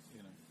felt a bit,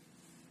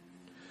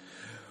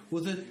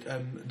 Well,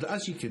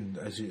 as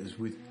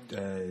with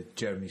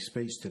Jeremy's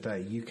speech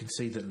today, you can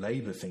see that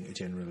Labour think a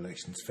general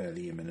election is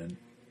fairly imminent.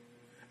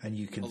 And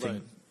you can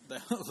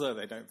although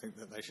they don't think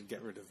that they should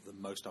get rid of the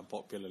most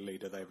unpopular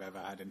leader they've ever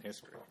had in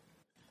history.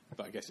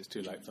 But I guess it's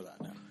too late for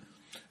that now.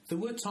 There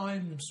were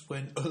times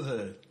when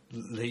other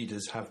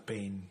leaders have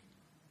been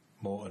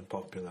more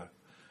unpopular.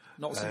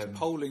 Not since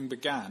polling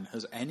began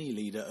has any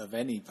leader of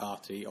any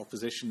party,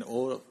 opposition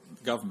or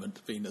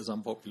government, been as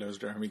unpopular as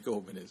Jeremy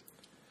Corbyn is.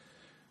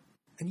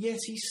 And yet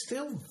he's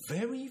still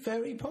very,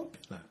 very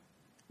popular.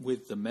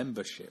 With the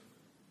membership.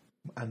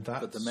 And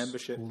that's But the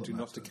membership all that do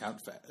not matters.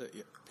 account for...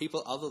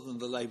 people other than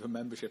the Labour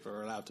membership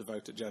are allowed to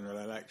vote at general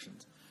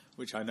elections,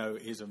 which I know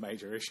is a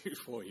major issue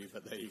for you,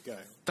 but there you go.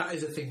 That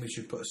is a thing we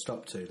should put a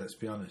stop to, let's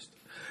be honest.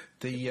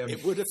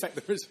 It would affect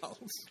the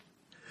results.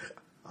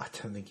 I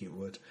don't think it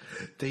would.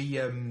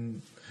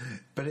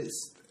 But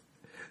it's...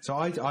 So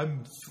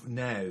I'm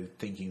now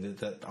thinking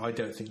that I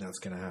don't think that's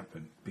going to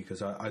happen,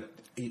 because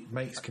it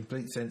makes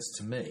complete sense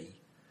to me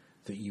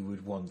that you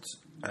would want...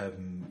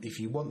 if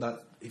you want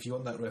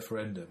that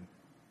referendum,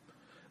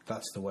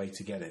 that's the way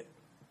to get it.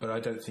 But I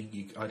don't think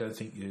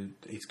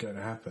it's going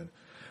to happen.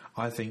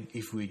 I think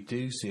if we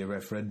do see a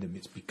referendum,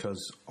 it's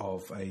because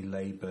of a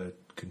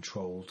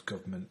Labour-controlled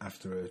government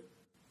after a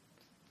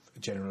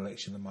general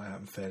election that might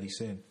happen fairly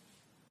soon.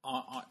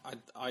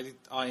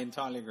 I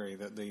entirely agree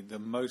that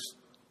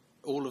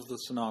all of the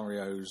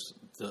scenarios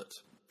that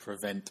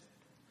prevent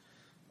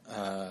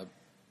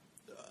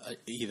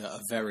either a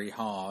very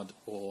hard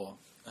or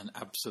an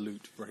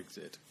absolute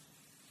Brexit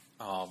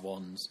are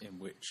ones in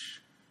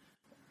which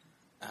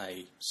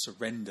a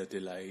surrender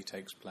delay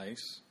takes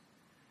place,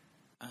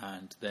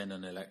 and then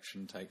an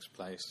election takes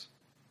place,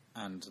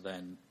 and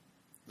then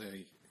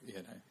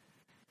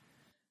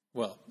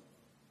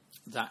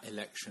that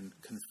election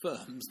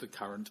confirms the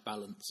current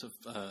balance of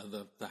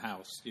the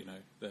House.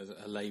 There's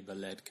a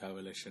Labour-led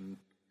coalition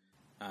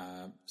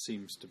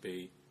seems to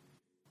be,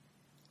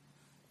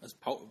 as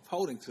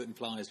polling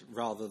implies,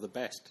 rather the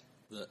best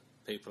that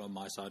people on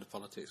my side of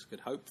politics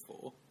could hope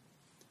for.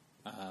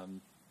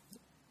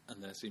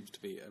 And there seems to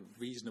be a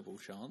reasonable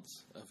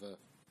chance of a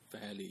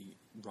fairly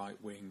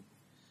right-wing...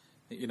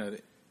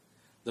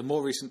 the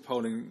more recent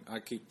polling I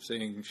keep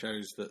seeing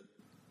shows that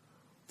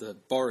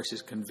Boris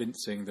is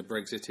convincing the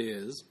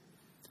Brexiteers,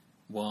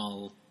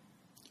 while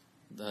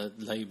the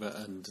Labour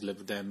and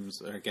Liberal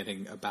Dems are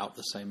getting about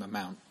the same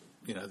amount.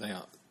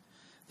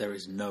 There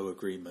is no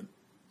agreement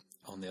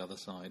on the other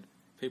side.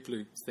 People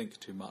who think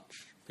too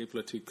much, people who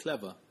are too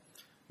clever,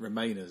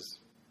 Remainers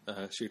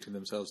shooting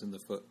themselves in the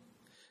foot.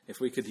 If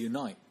we could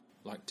unite,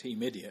 like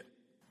Team Idiot,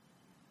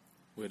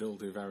 we'd all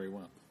do very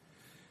well.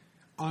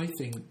 I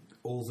think,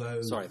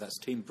 although... Sorry, that's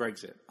Team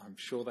Brexit. I'm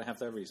sure they have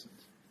their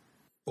reasons.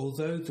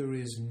 Although there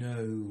is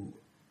no,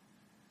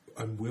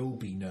 and will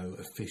be no,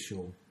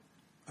 official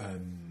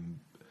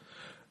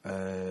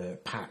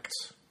pact,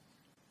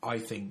 I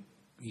think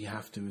you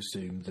have to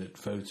assume that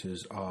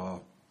voters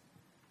are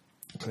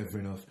clever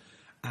enough,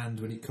 and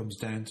when it comes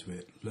down to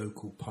it,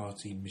 local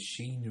party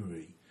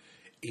machinery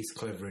is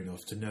clever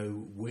enough to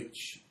know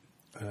which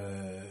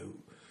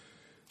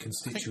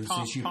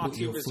constituencies you put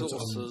your foot on.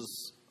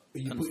 Resources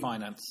and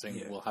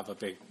financing will have a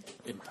big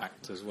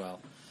impact as well.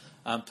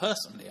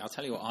 Personally, I'll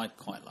tell you what I'd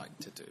quite like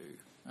to do.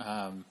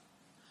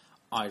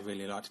 I'd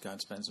really like to go and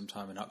spend some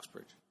time in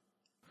Uxbridge,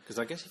 because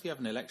I guess if you have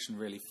an election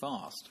really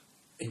fast,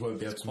 he won't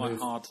be able to move. It's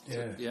quite hard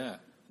to... Yeah.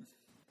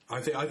 I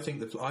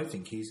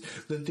think he's...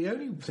 The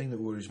only thing that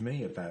worries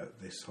me about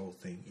this whole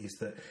thing is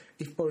that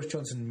if Boris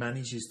Johnson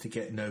manages to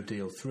get no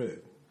deal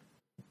through,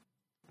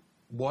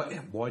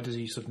 why does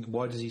he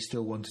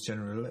still want a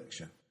general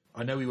election?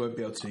 I know he won't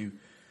be able to...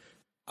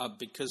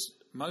 Because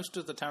most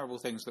of the terrible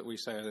things that we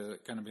say are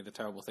going to be the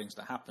terrible things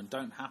that happen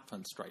don't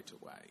happen straight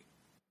away.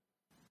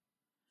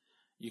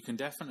 You can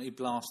definitely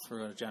blast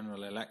through a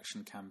general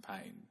election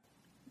campaign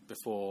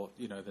before,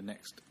 the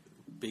next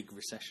big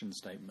recession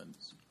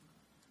statements.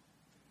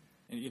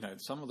 And,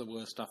 some of the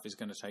worst stuff is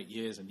going to take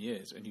years and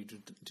years, and you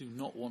do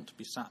not want to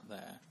be sat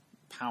there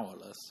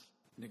powerless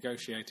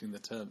negotiating the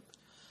term.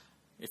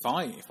 If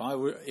I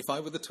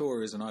were the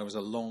Tories and I was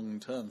a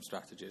long-term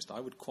strategist, I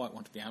would quite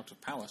want to be out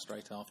of power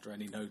straight after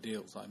any no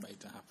deals I made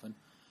to happen,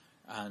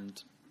 and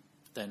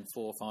then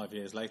 4 or 5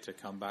 years later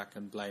come back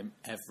and blame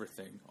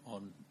everything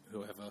on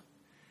whoever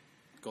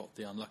got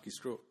the unlucky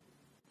straw.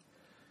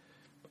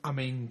 I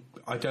mean,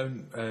 I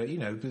don't...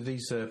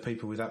 these are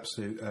people with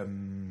absolute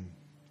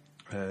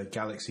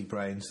galaxy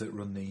brains that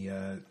run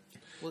the...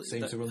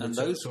 seem to run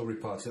the Tory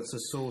party. That's the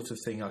sort of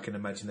thing I can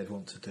imagine they'd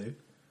want to do.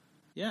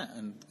 Yeah,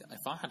 and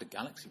if I had a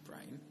galaxy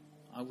brain,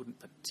 I wouldn't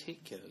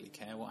particularly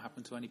care what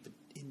happened to any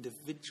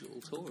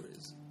individual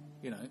Tories.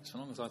 So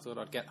long as I thought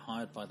I'd get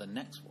hired by the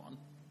next one,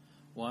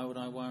 why would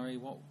I worry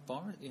what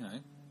Boris...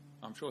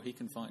 I'm sure he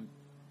can find...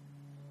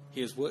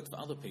 He has worked for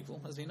other people,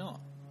 has he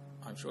not?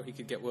 I'm sure he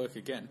could get work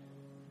again.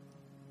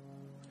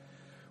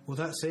 Well,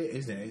 that's it,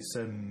 isn't it? It's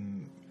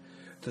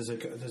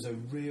there's a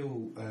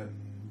real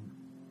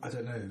I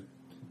don't know,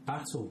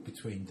 battle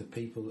between the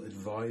people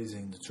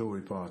advising the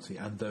Tory party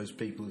and those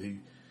people who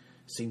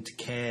seem to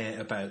care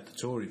about the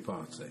Tory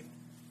party.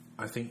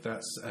 I think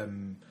that's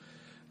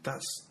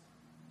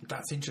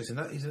interesting.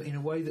 That is in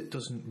a way that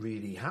doesn't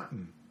really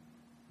happen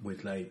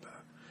with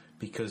Labour,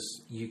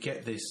 because you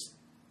get this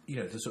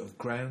the sort of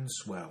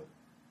groundswell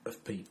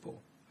of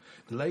people.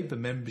 The Labour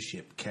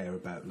membership care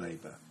about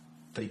Labour.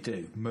 They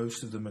do.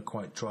 Most of them are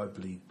quite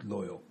tribally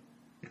loyal.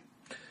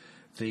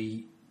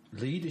 The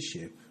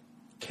leadership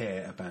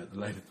care about the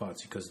Labour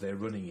Party because they're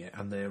running it,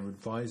 and their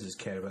advisors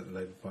care about the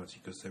Labour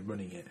Party because they're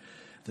running it.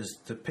 There's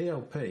the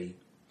PLP,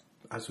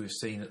 as we've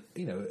seen,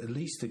 at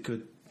least a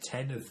good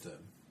 10 of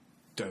them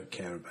don't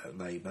care about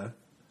Labour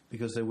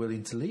because they're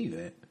willing to leave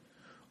it,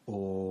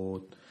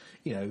 or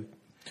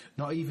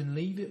not even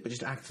leave it, but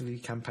just actively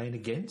campaign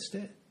against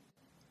it.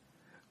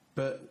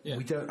 But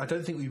we don't. I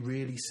don't think we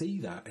really see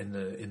that in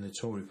the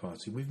Tory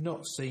party. We've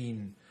not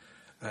seen.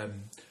 I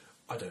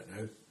don't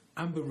know.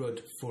 Amber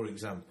Rudd, for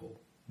example,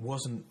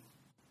 wasn't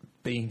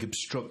being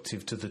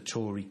obstructive to the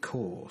Tory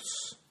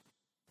course.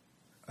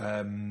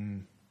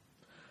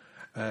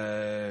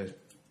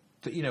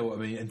 But you know what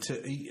I mean?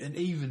 And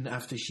even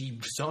after she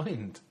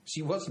resigned,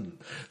 she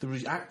wasn't.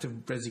 The act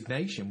of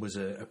resignation was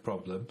a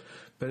problem,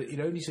 but it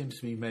only seems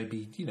to be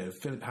maybe,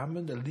 Philip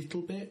Hammond a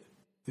little bit,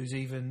 who's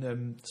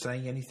even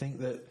saying anything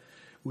that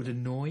would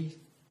annoy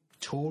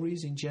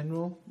Tories in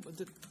general.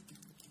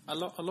 A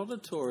lot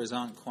of Tories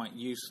aren't quite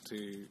used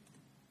to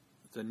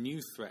the new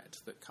threat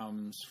that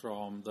comes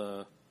from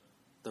the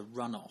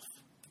runoff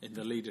in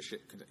the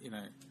leadership.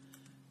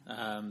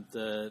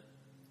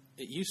 It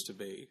used to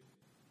be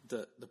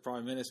that the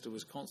Prime Minister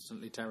was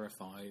constantly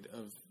terrified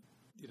of,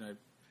 it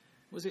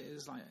was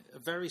like a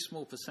very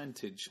small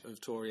percentage of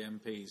Tory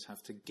MPs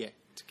have to get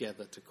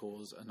together to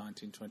cause a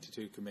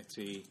 1922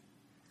 committee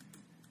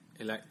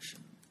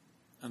election,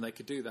 and they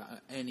could do that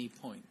at any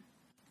point.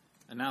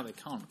 And now they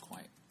can't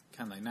quite,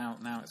 can they? Now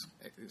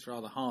it's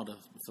rather harder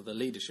for the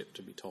leadership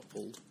to be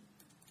toppled,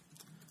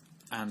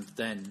 and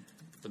then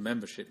the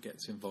membership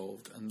gets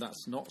involved, and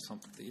that's not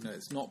something,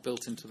 it's not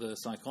built into the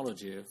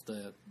psychology of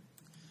the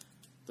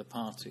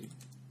party.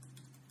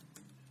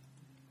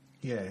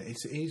 Yeah, it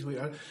is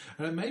weird,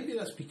 and maybe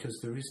that's because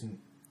there isn't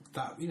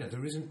that.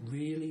 There isn't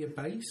really a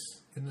base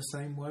in the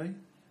same way.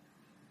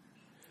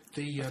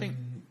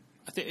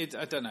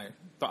 I don't know,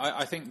 but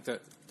I think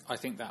that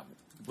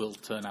will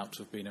turn out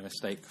to have been a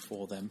mistake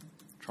for them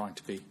trying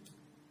to be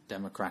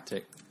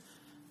democratic.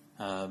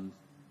 For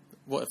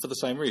the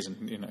same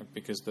reason,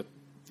 because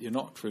you're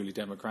not truly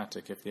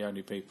democratic if the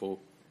only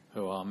people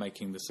who are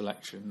making the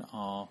selection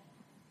are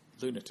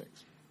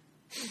lunatics.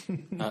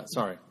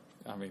 Sorry,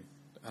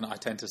 and I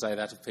tend to say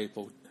that of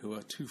people who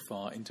are too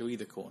far into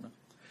either corner.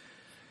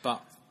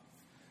 But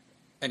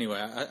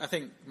anyway, I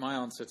think my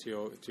answer to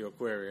your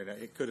query, and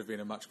it could have been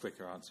a much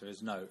quicker answer,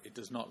 is no. It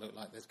does not look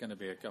like there's going to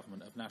be a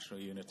government of national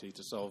unity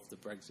to solve the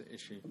Brexit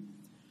issue.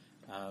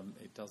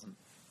 It doesn't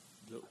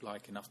look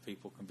like enough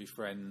people can be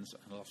friends,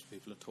 and a lot of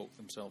people have talked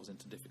themselves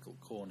into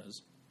difficult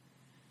corners.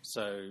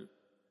 So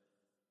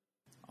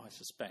I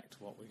suspect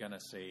what we're going to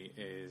see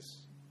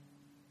is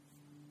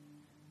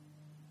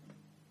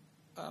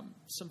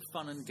some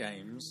fun and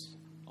games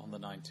on the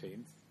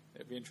 19th.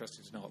 It'd be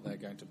interesting to know what they're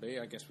going to be.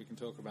 I guess we can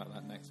talk about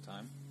that next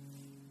time.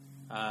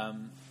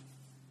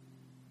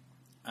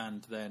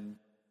 And then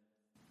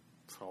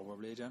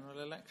probably a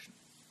general election.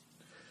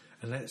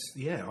 And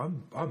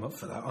I'm up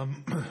for that.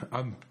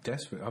 I'm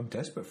desperate. I'm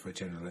desperate for a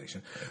general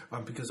election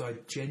because I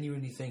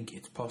genuinely think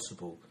it's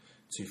possible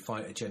to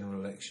fight a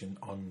general election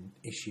on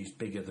issues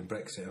bigger than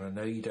Brexit. And I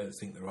know you don't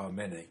think there are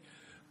many,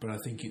 but I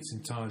think it's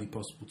entirely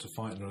possible to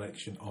fight an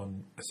election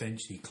on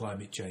essentially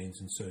climate change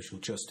and social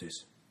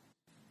justice.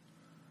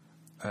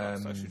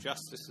 Social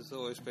justice has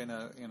always been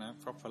a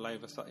proper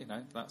Labour.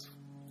 That's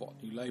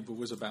what New Labour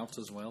was about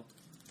as well.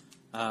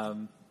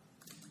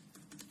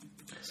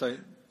 So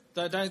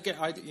don't get.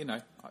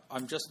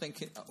 I'm just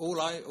thinking.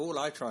 All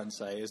I try and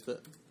say is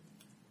that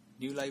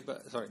New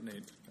Labour. I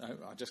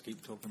just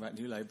keep talking about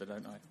New Labour,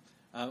 don't I?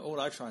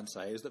 All I try and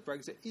say is that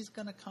Brexit is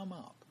going to come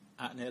up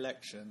at an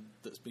election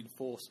that's been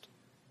forced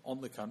on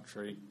the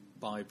country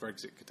by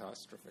Brexit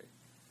catastrophe.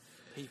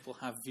 People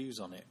have views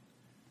on it.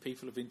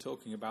 People have been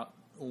talking about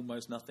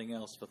almost nothing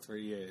else for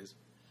 3 years,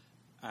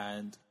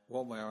 and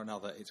one way or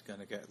another it's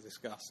going to get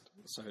discussed.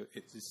 So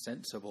it is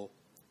sensible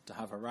to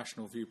have a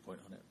rational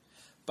viewpoint on it.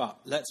 But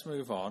let's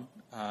move on,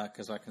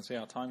 because I can see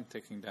our time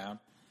ticking down,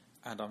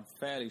 and I'm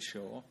fairly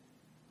sure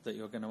that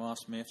you're going to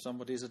ask me if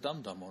somebody's a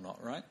dum-dum or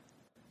not, right?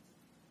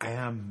 I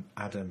am,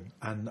 Adam,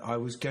 and I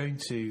was going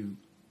to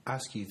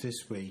ask you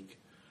this week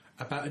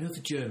about another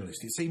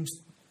journalist. It seems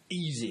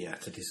easier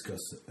to discuss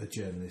a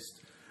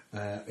journalist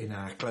in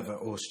our clever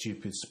or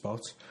stupid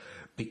spot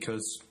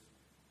because,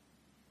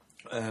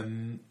 I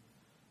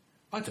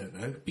don't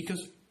know,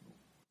 because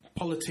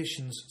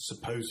politicians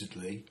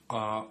supposedly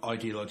are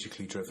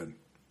ideologically driven.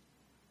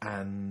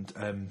 And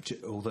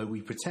although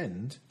we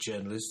pretend,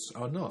 journalists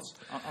are not.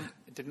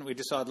 Didn't we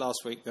decide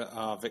last week that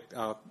our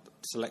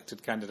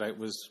selected candidate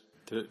was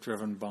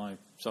driven by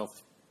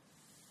self-serving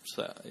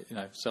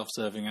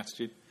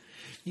attitude?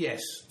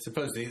 Yes,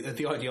 supposedly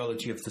the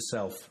ideology of the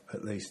self,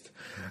 at least.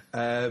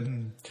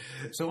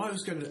 So I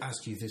was going to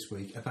ask you this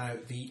week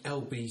about the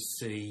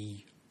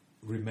LBC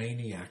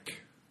Remainiac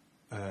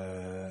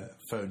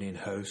phone-in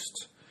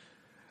host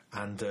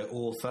and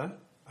author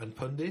and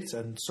pundit,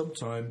 and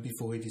sometime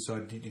before he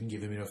decided it didn't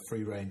give him enough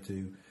free rein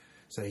to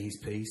say his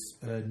piece,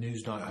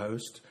 Newsnight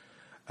host,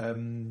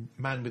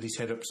 man with his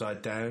head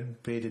upside down,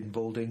 bearded and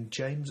balding,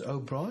 James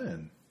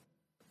O'Brien.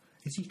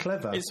 Is he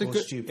clever or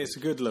stupid? It's a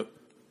good look.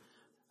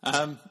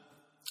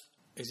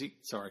 Is he?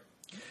 Sorry.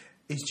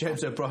 Is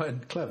James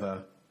O'Brien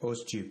clever or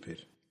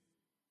stupid?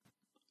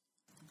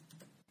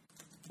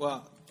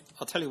 Well,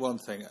 I'll tell you one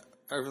thing.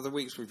 Over the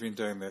weeks we've been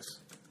doing this,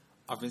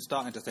 I've been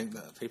starting to think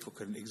that people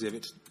can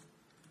exhibit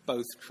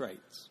both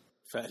traits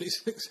fairly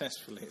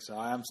successfully. So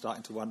I am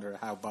starting to wonder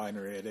how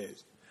binary it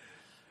is.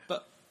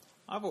 But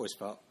I've always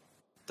felt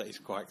that he's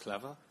quite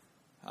clever.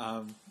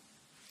 Well,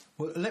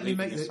 let me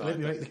make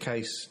the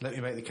case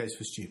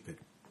for stupid.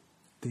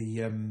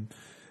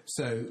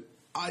 So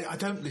I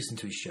don't listen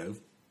to his show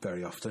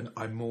very often.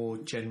 I more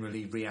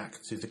generally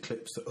react to the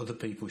clips that other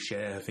people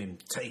share of him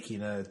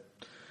taking a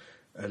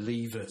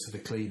lever to the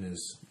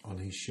cleaners on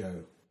his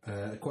show,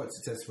 quite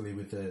successfully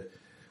with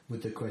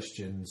the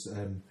questions.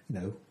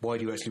 Why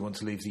do you actually want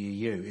to leave the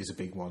EU is a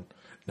big one.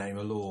 Name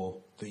a law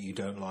that you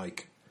don't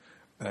like,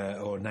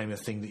 or name a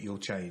thing that you'll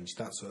change.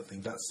 That sort of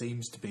thing. That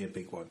seems to be a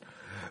big one.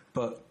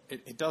 But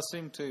it does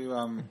seem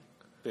to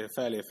be a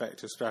fairly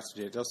effective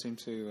strategy. It does seem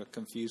to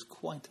confuse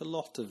quite a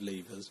lot of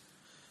leavers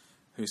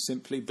who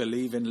simply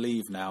believe in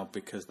leave now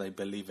because they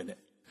believe in it.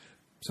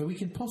 So we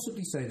can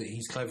possibly say that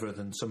he's cleverer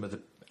than some of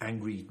the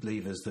angry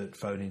leavers that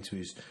phone into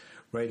his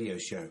radio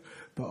show.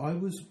 But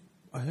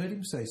I heard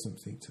him say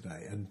something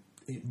today, and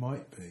it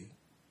might be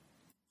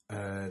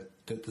that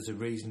there's a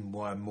reason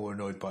why I'm more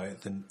annoyed by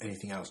it than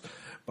anything else,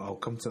 but I'll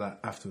come to that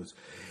afterwards.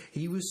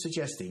 He was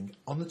suggesting,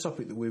 on the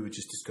topic that we were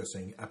just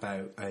discussing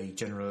about a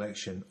general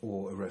election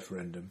or a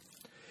referendum,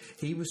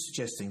 he was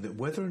suggesting that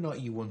whether or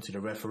not you wanted a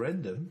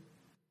referendum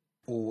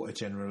or a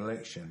general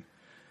election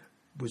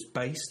was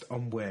based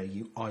on where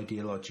you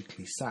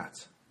ideologically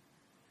sat.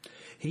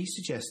 He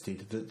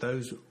suggested that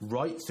those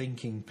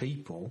right-thinking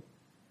people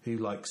who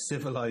like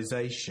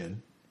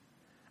civilization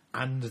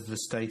and the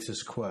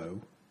status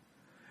quo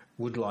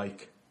would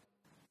like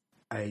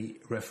a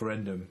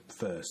referendum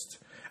first,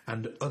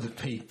 and other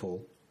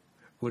people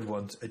would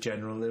want a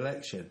general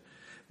election.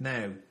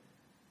 Now,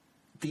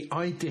 the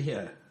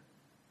idea,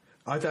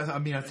 I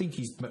think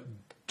he's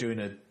doing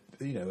a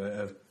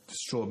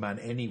straw man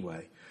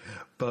anyway,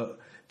 but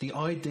the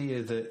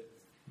idea that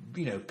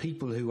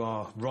people who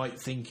are right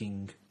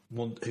thinking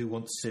who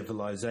want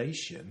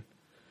civilization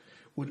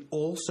would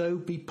also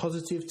be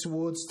positive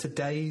towards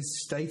today's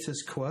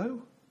status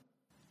quo.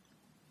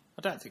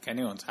 I don't think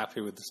anyone's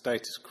happy with the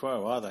status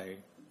quo, are they?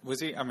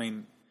 Is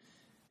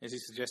he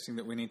suggesting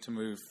that we need to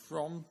move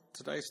from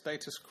today's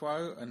status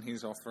quo, and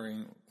he's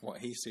offering what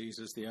he sees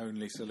as the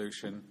only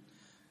solution,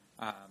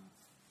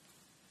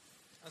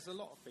 as a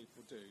lot of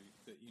people do,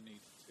 that you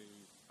need to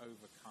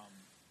overcome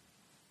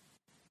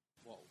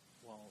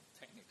while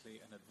technically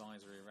an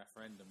advisory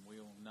referendum, we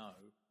all know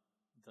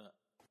that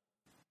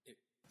it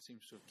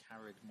seems to have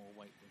carried more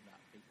weight than that.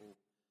 People,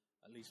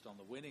 at least on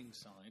the winning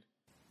side,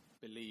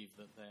 believe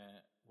that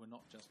we're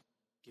not just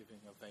giving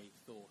a vague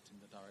thought in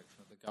the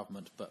direction of the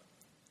government, but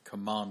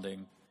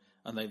commanding,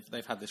 and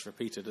they've had this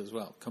repeated as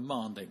well,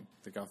 commanding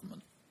the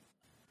government.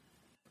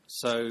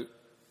 So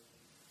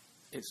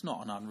it's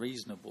not an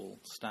unreasonable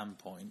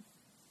standpoint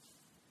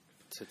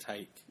to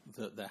take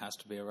that there has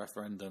to be a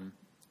referendum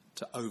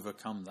to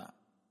overcome that.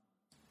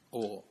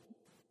 Or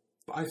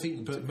I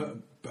think, but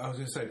I was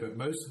going to say, but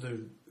most of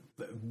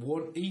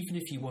even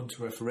if you want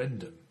a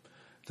referendum,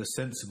 the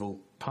sensible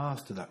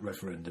path to that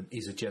referendum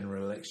is a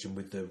general election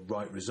with the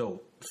right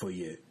result for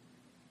you.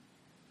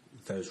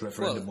 Those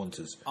referendum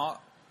wanters.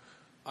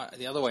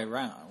 The other way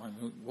around,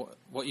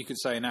 what you could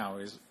say now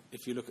is,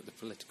 if you look at the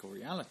political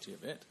reality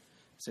of it,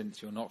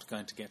 since you're not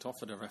going to get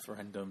offered a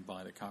referendum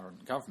by the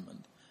current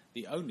government,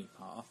 the only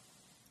path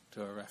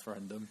to a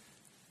referendum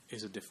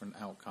is a different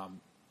outcome,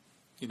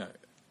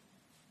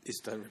 is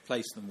to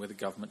replace them with a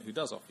government who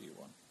does offer you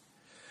one.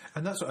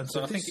 And that's what.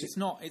 So I think it's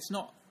not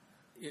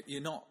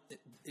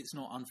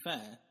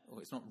unfair, or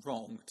it's not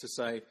wrong to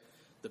say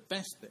the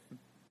best thing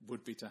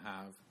would be to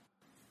have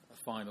a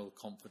final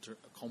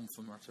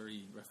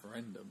confirmatory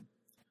referendum.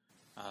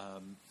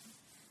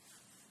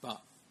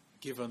 But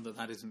given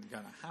that isn't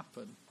going to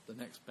happen, the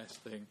next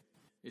best thing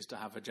is to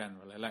have a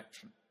general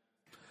election.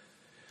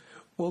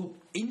 Well,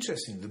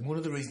 interesting. One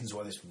of the reasons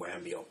why this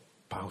wound me up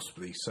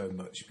possibly so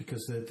much,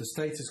 because the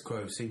status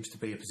quo seems to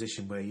be a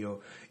position where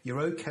you're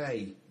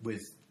okay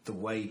with the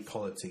way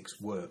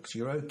politics works.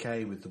 You're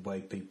okay with the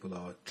way people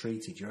are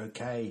treated. You're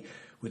okay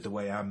with the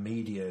way our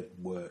media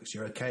works.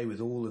 You're okay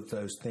with all of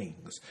those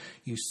things.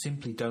 You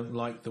simply don't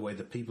like the way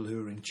the people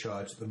who are in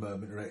charge at the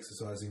moment are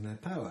exercising their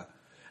power.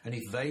 And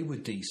if they were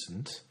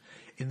decent,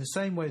 in the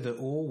same way that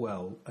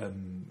Orwell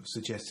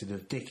suggested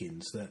of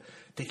Dickens, that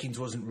Dickens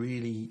wasn't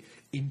really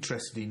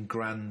interested in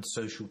grand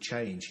social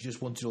change. He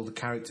just wanted all the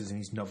characters in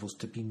his novels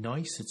to be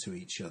nicer to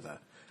each other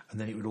and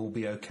then it would all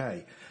be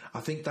okay.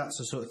 I think that's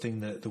the sort of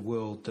thing that the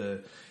world,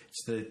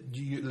 it's the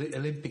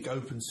Olympic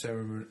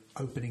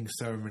opening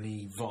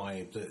ceremony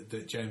vibe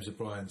that James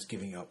O'Brien's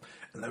giving up.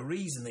 And the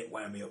reason it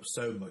wound me up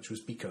so much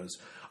was because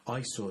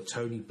I saw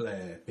Tony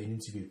Blair being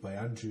interviewed by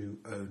Andrew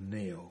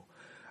O'Neill.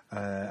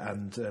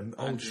 So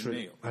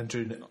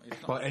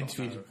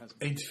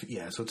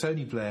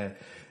Tony Blair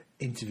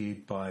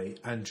interviewed by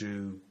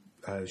Andrew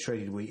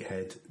Shredded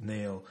Wheathead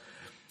Neil,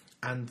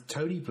 and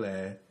Tony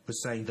Blair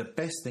was saying the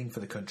best thing for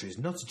the country is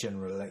not a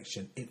general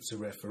election, it's a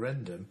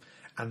referendum.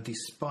 And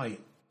despite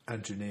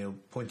Andrew Neil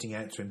pointing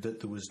out to him that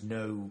there was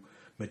no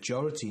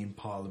majority in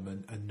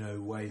Parliament and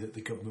no way that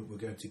the government were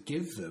going to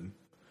give them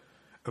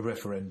a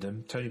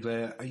referendum, Tony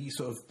Blair, he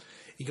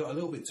got a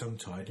little bit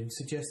tongue-tied and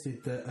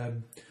suggested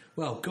that,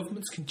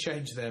 governments can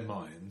change their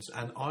minds,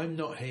 and I'm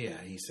not here,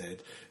 he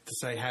said, to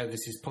say how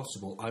this is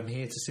possible. I'm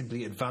here to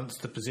simply advance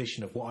the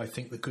position of what I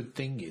think the good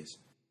thing is.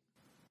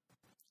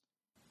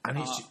 And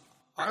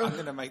I'm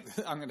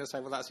going to say,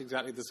 well, that's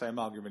exactly the same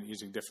argument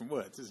using different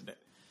words, isn't it?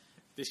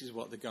 This is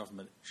what the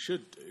government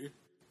should do,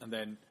 and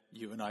then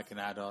you and I can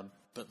add on,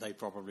 but they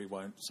probably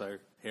won't. So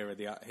here are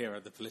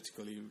the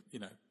politically,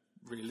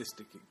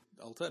 realistic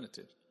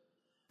alternatives.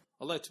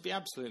 Although, to be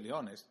absolutely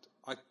honest,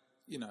 I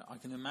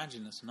can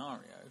imagine a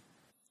scenario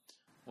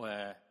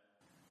where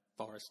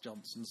Boris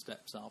Johnson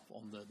steps up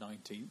on the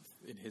 19th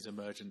in his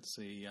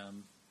emergency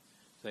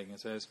thing and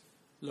says,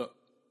 look,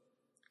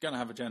 going to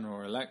have a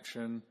general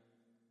election,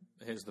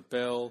 here's the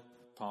bill,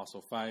 pass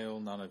or fail,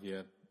 none of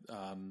your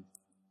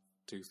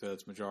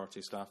two-thirds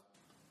majority stuff.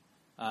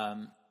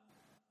 And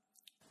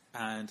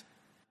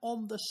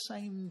on the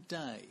same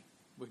day,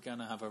 we're going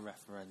to have a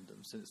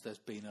referendum since there's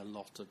been a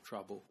lot of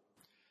trouble.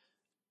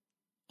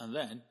 And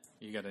then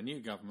you get a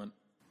new government,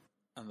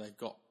 and they've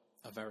got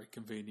a very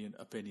convenient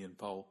opinion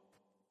poll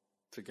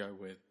to go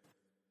with.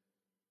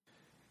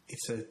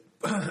 It's a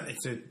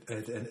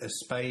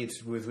spade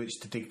with which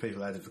to dig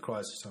people out of the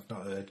crisis. I've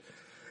not heard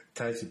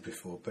touted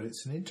before, but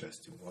it's an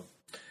interesting one.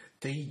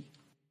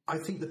 I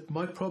think that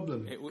my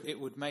problem... It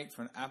would make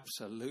for an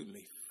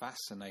absolutely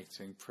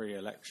fascinating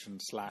pre-election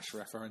 /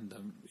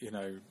 referendum,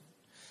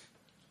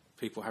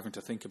 people having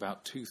to think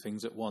about two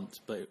things at once,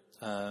 but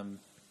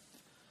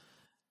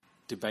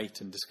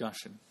debate and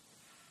discussion.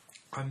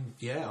 I'm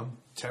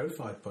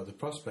terrified by the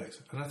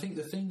prospect. And I think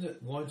the thing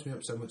that winds me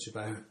up so much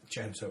about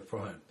James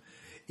O'Brien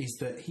is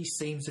that he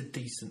seems a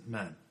decent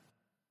man,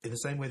 in the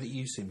same way that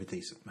you seem a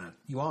decent man.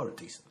 You are a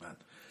decent man.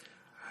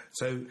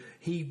 So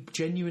he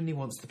genuinely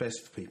wants the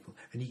best for people,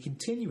 and he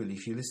continually,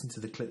 if you listen to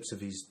the clips of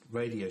his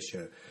radio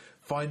show,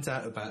 finds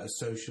out about a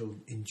social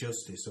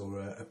injustice or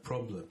a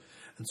problem,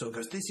 and sort of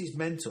goes, "This is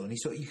mental." And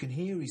you can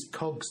hear his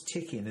cogs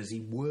ticking as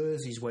he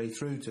whirs his way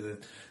through to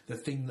the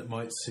thing that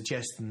might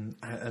suggest and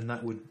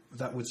that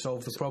would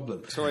solve the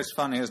problem. It's always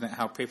funny, isn't it?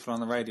 How people on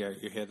the radio,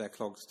 you hear their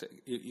clogs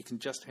tick. You can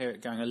just hear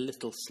it going a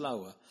little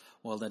slower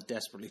while they're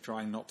desperately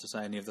trying not to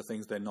say any of the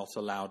things they're not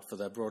allowed for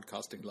their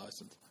broadcasting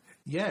license.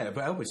 Yeah,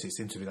 but obviously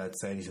seem to be allowed to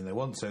say anything they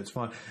want, so it's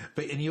fine.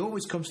 But he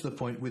always comes to the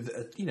point with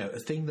a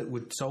thing that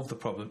would solve the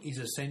problem is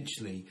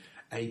essentially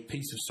a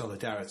piece of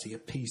solidarity, a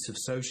piece of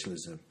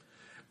socialism.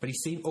 But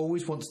he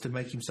always wants to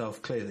make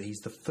himself clear that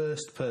he's the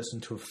first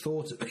person to have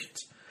thought of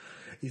it.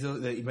 He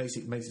makes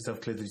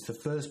himself clear that he's the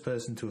first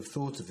person to have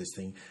thought of this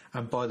thing.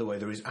 And by the way,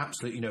 there is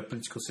absolutely no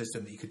political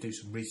system that you could do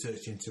some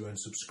research into and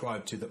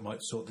subscribe to that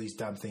might sort these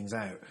damn things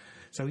out.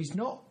 So he's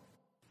not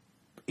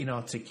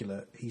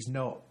inarticulate. He's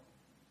not.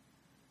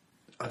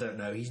 I don't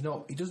know. He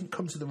doesn't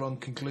come to the wrong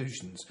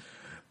conclusions.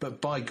 But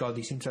by God,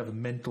 he seems to have a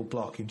mental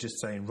block in just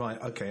saying, right,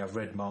 okay, I've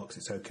read Marx,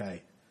 it's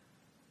okay.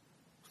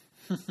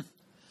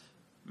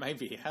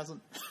 Maybe he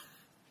hasn't.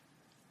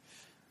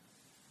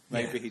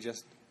 Maybe he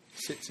just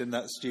sits in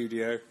that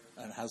studio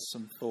and has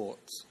some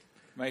thoughts.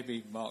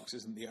 Maybe Marx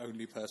isn't the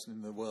only person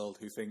in the world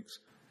who thinks,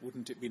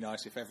 wouldn't it be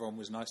nice if everyone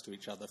was nice to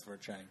each other for a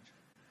change?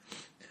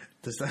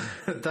 Does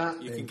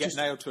that you can get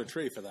nailed to a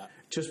tree for that.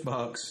 Just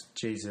Marx,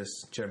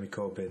 Jesus, Jeremy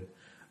Corbyn,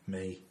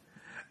 me,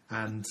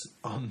 and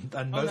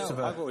most of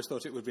I've always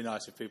thought it would be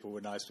nice if people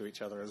were nice to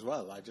each other as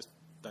well. I just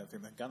don't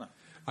think they're gonna.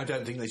 I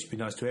don't think they should be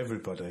nice to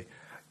everybody.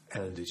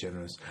 Ellen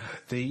DeGeneres.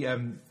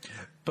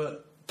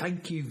 But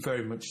thank you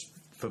very much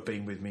for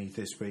being with me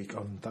this week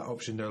on That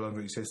Option No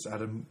Longer Exists.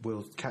 Adam,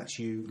 we'll catch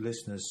you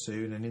listeners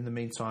soon, and in the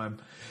meantime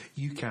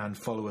you can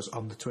follow us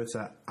on the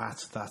Twitter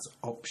at That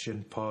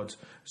Option Pod.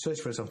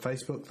 Search for us on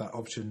Facebook, That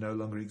Option No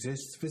Longer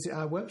Exists. Visit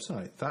our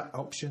website,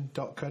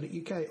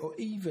 thatoption.co.uk, or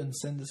even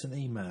send us an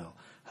email,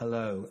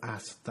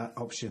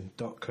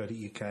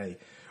 hello@thatoption.co.uk.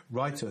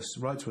 Write to us,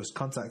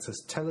 contact us,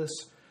 tell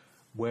us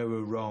where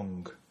we're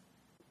wrong,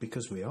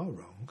 because we are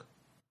wrong.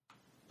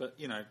 But,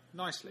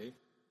 nicely.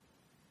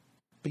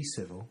 Be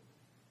civil.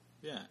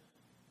 Yeah.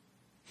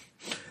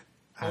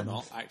 Or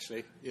not,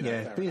 actually. Be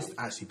as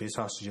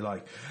harsh as you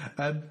like.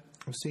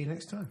 We'll see you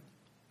next time.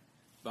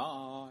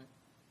 Bye.